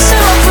can't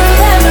stop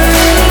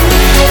remembering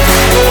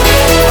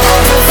all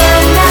the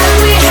fun that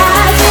we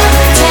had.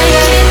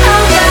 Take it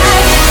all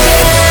back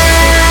again.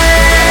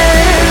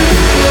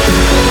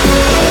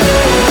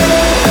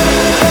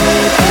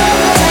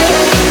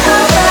 Take it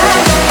all back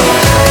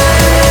again.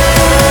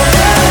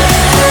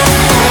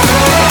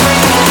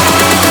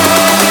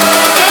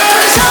 It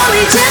was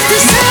only just a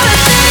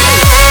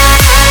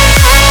summer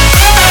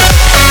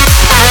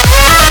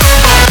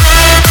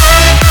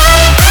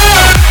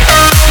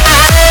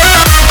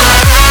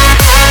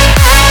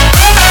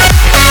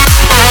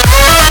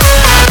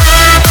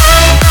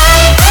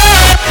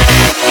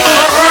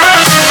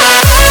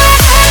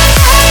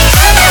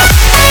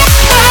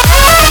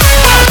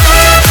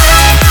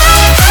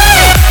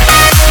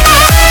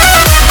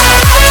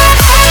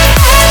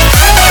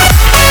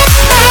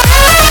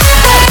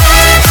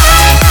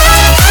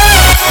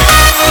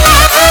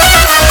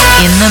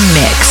In the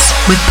mix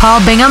with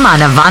Paul Bingham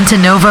on Avanta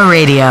Nova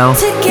Radio.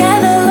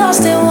 together,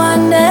 lost in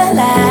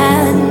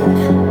wonderland.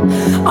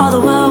 All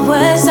the world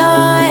was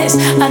ours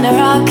under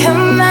our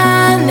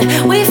command.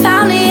 We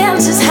found the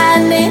answers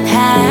hand in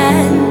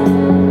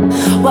hand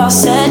while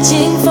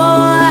searching for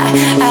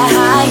a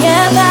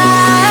higher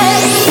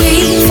path.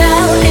 We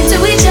fell into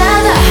each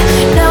other,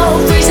 no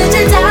reason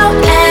to doubt,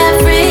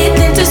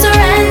 everything to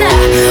surrender.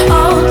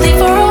 Only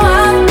for a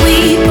while,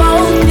 we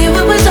both knew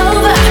it was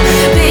over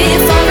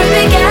before it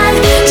began.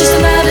 Just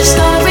another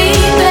story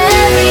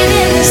buried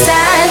in the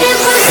sand. It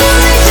was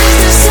only just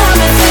a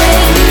summer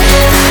thing.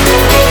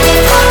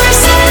 Always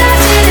said I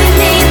didn't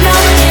need no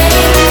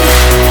king,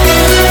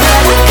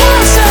 but I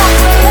can't stop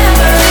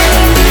remembering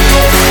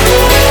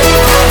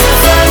all the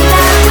fun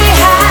that we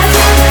had.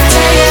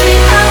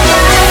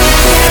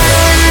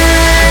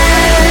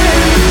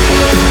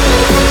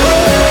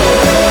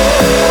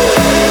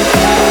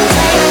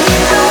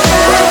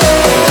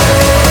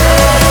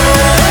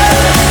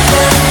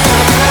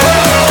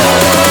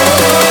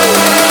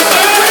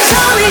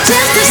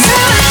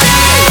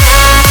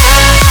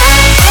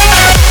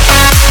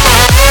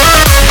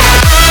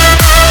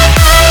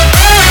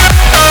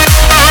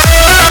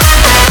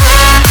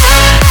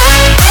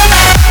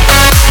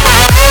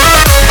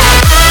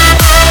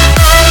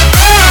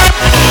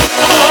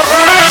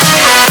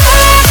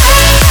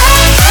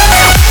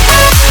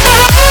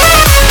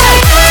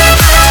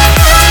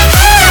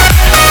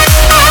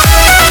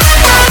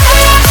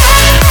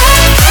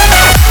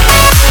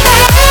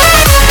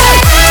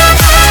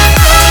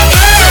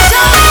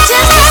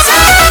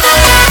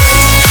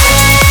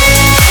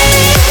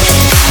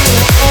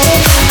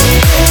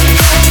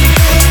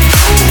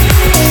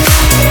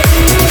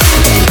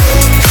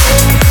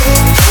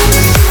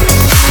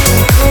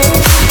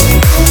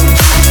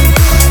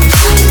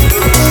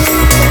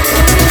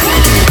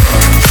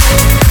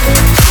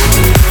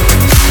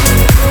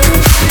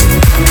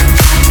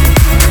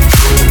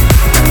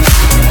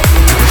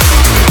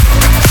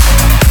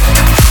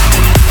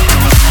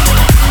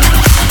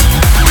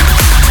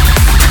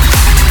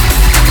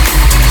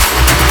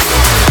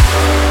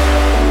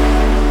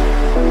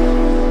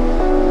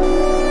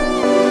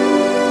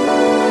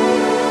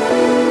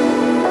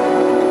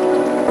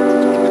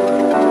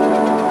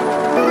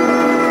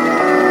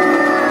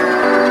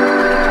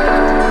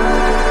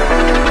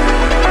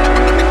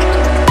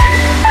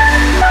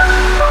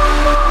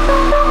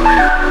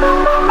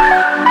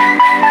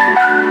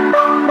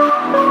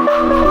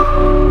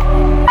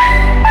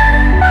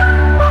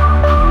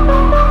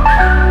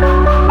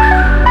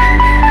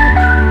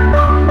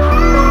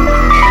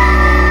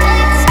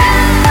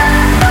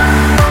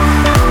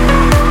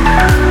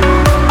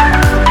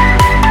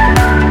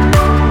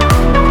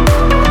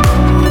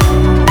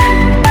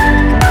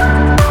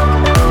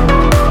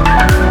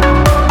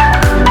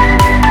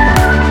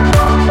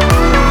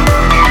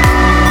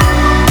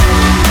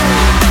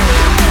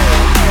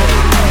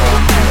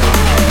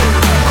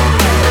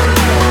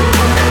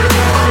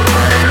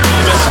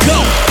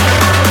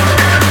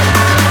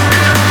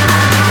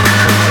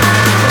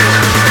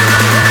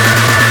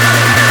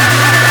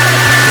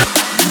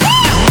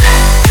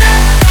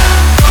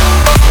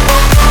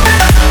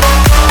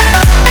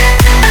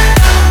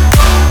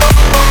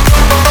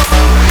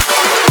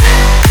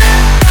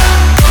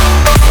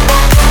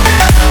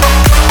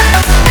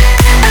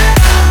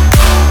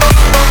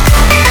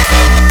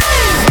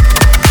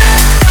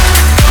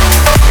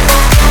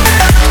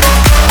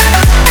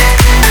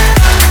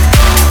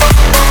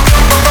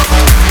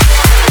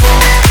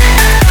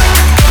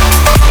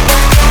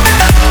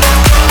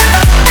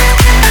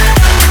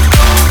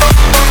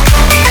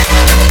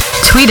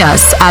 Tweet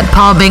us at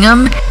Paul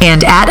Bingham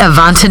and at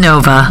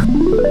Avantanova.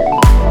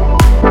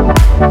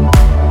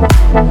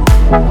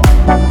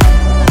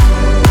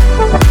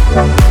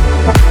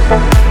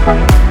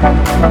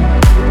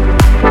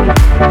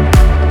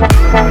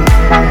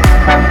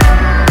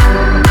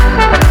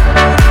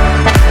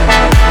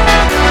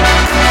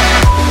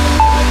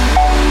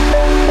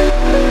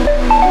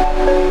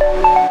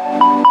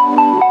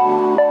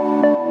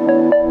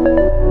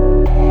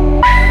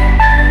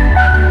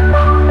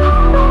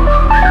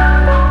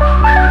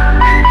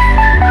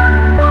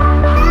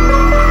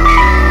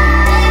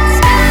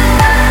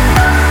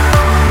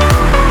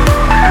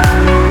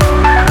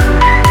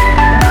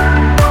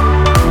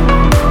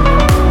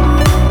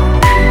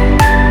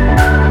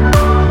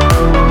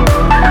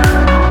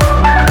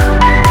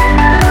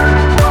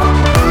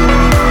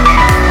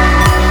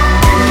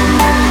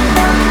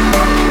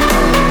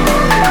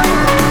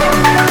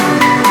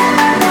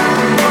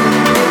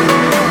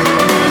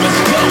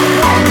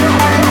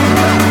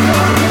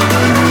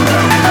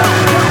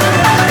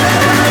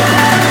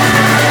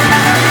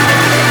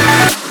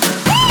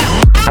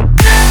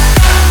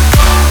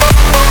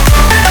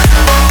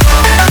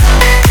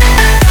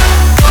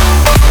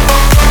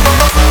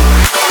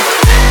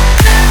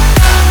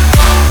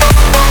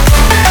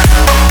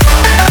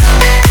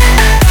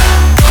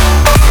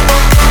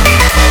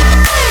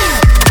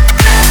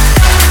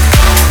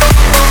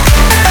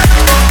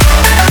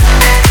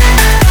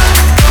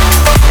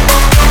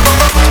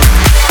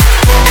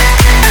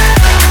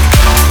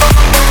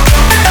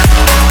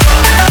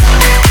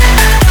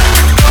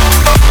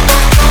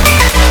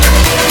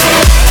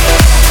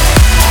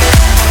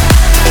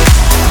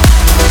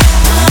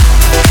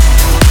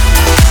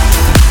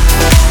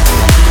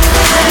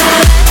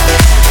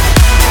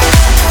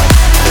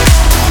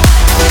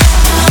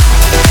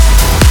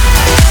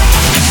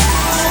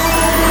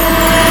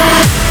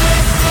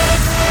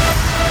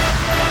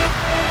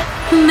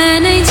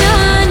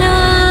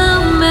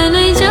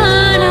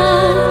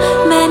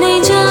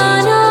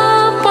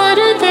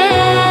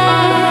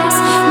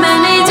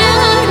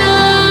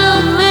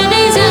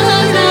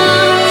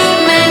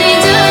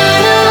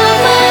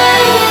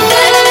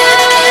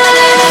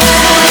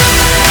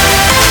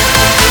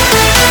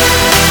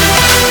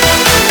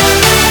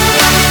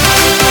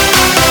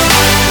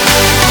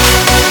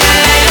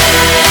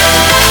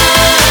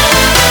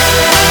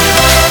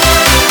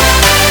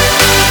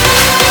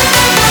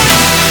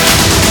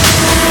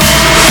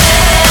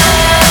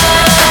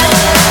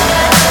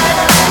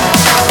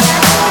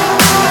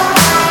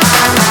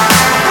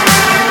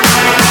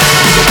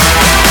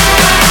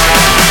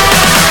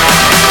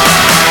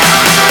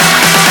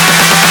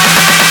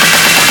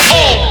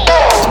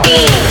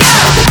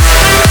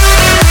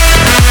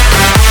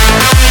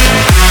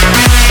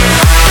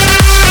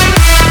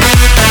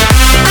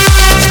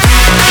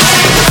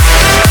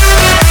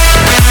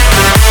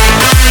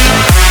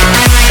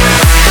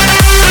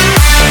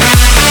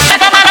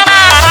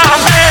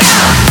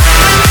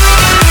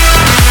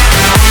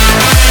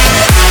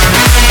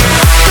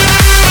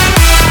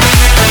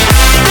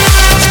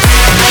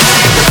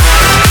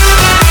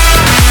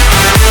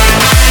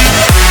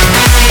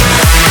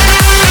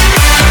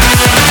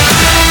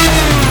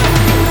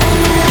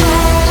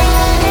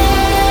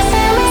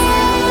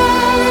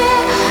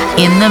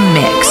 In the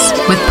Mix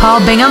with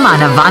Paul Bingham on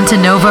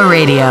Avantanova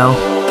Radio.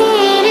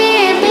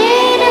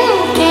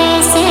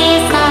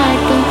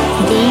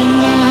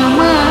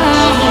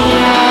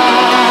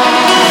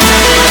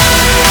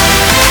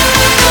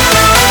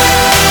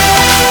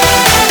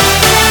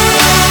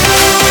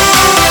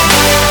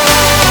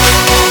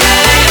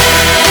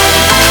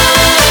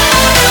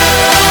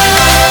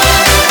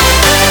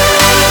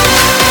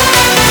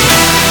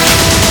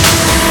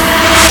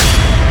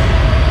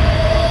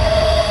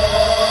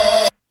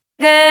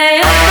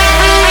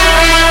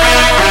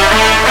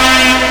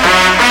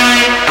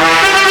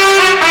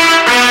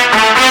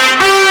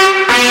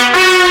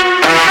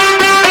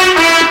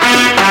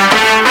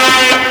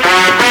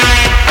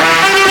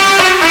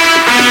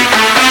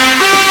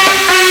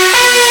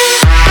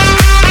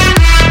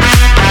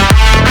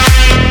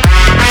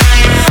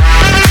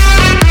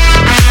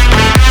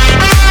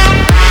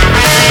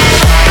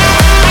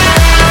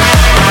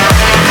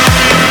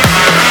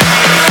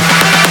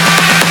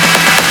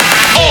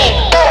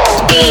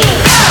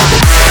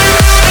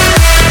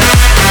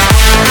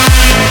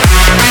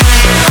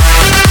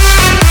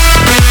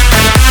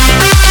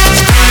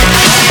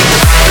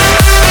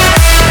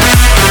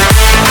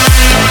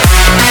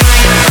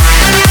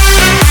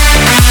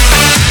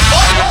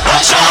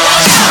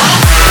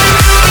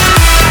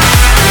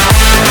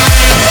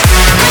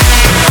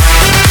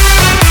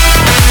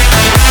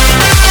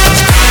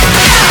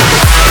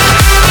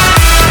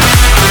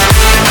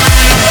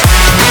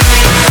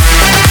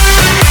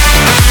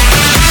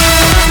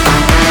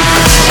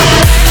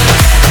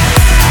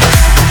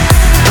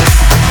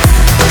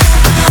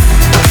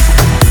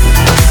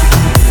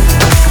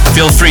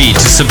 Feel free to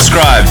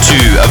subscribe to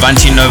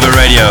Avanti Nova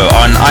Radio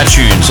on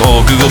iTunes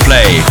or Google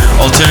Play.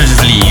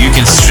 Alternatively, you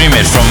can stream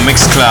it from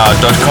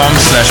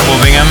mixcloud.com/Paul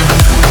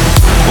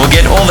Bingham. will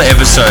get all the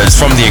episodes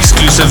from the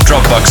exclusive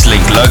Dropbox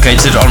link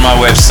located on my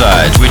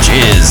website, which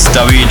is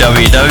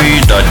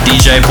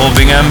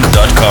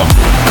www.djpaulbingham.com.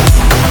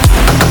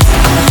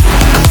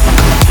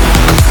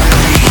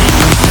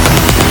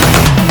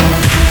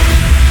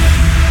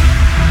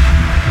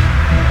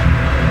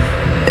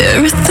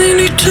 Everything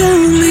you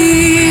told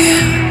me,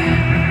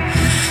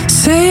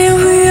 saying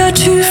we are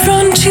two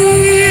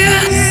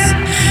frontiers,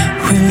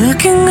 we're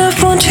looking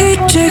up on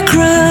TJ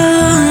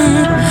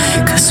ground,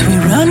 'cause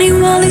we're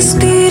running while the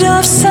speed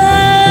of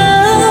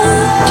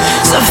sound.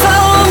 So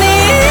follow me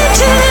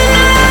into the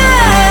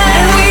night,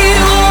 and we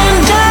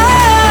won't die.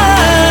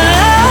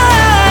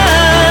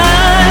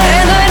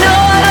 And I know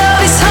our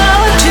love is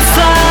hard to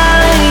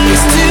find,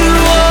 it's do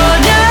or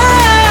die.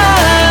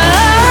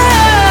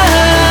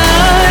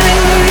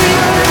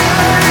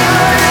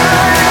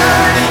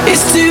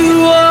 It's do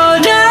or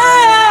die.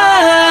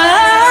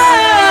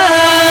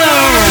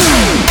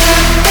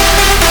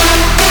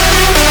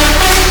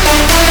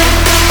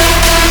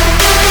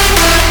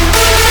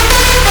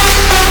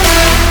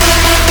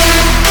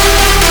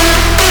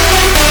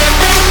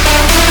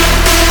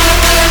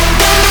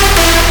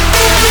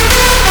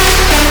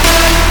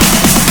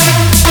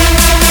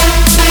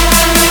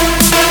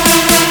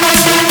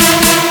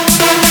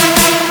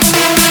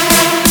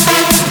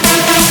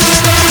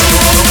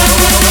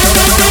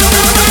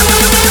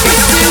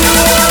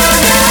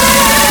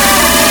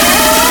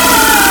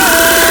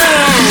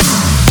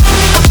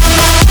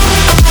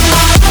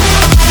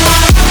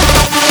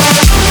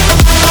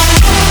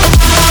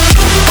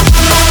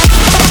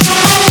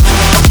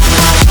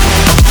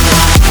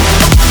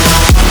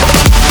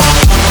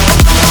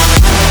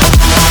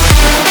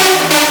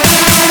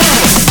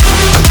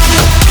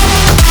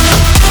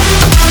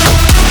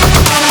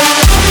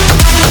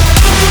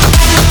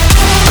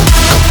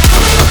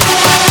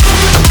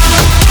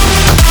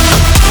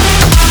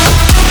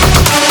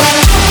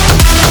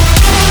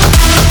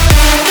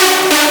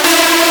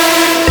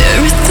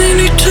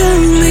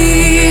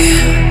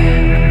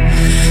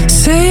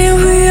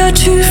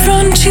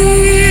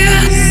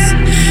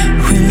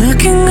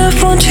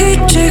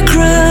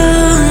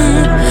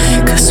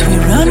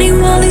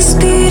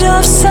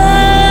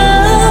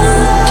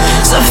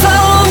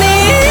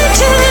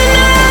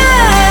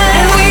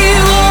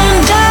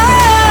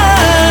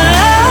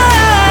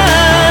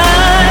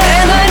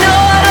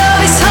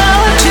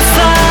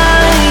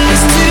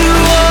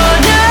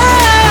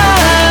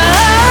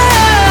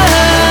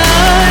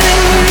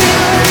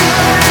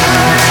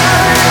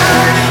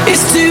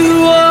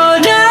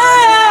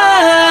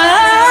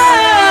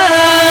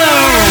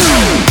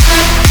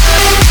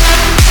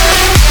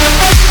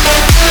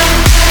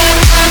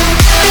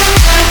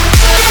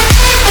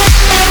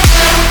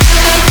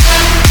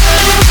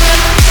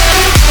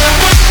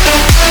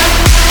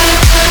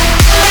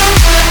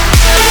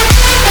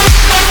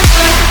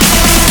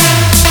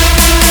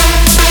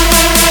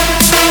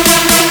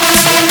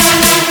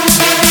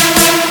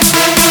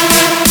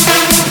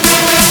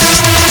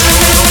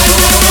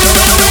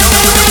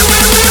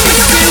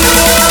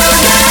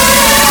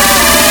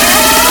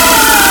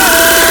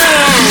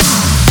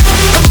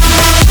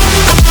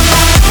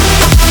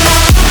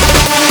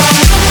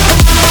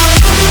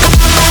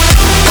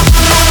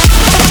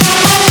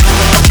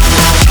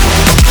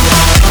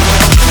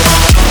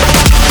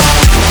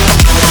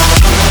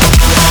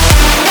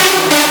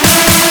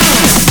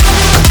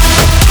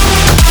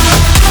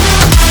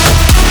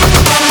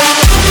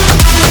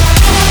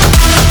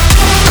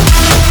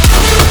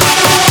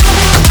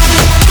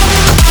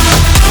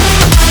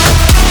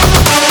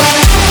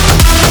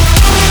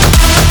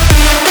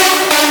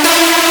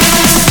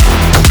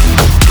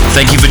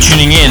 Thank you for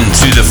tuning in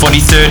to the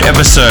 43rd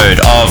episode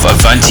of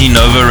Avanti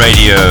Nova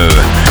Radio.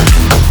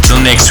 Till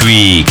next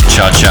week,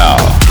 ciao ciao.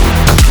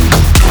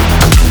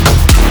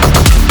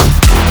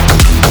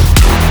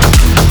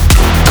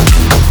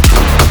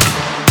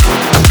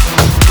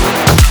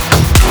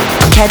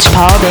 Catch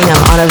Paul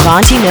Bingham on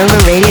Avanti Nova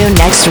Radio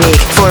next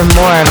week for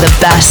more of the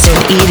best in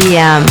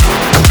EDM.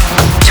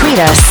 Tweet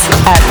us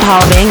at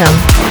Paul Bingham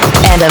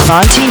and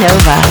Avanti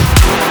Nova.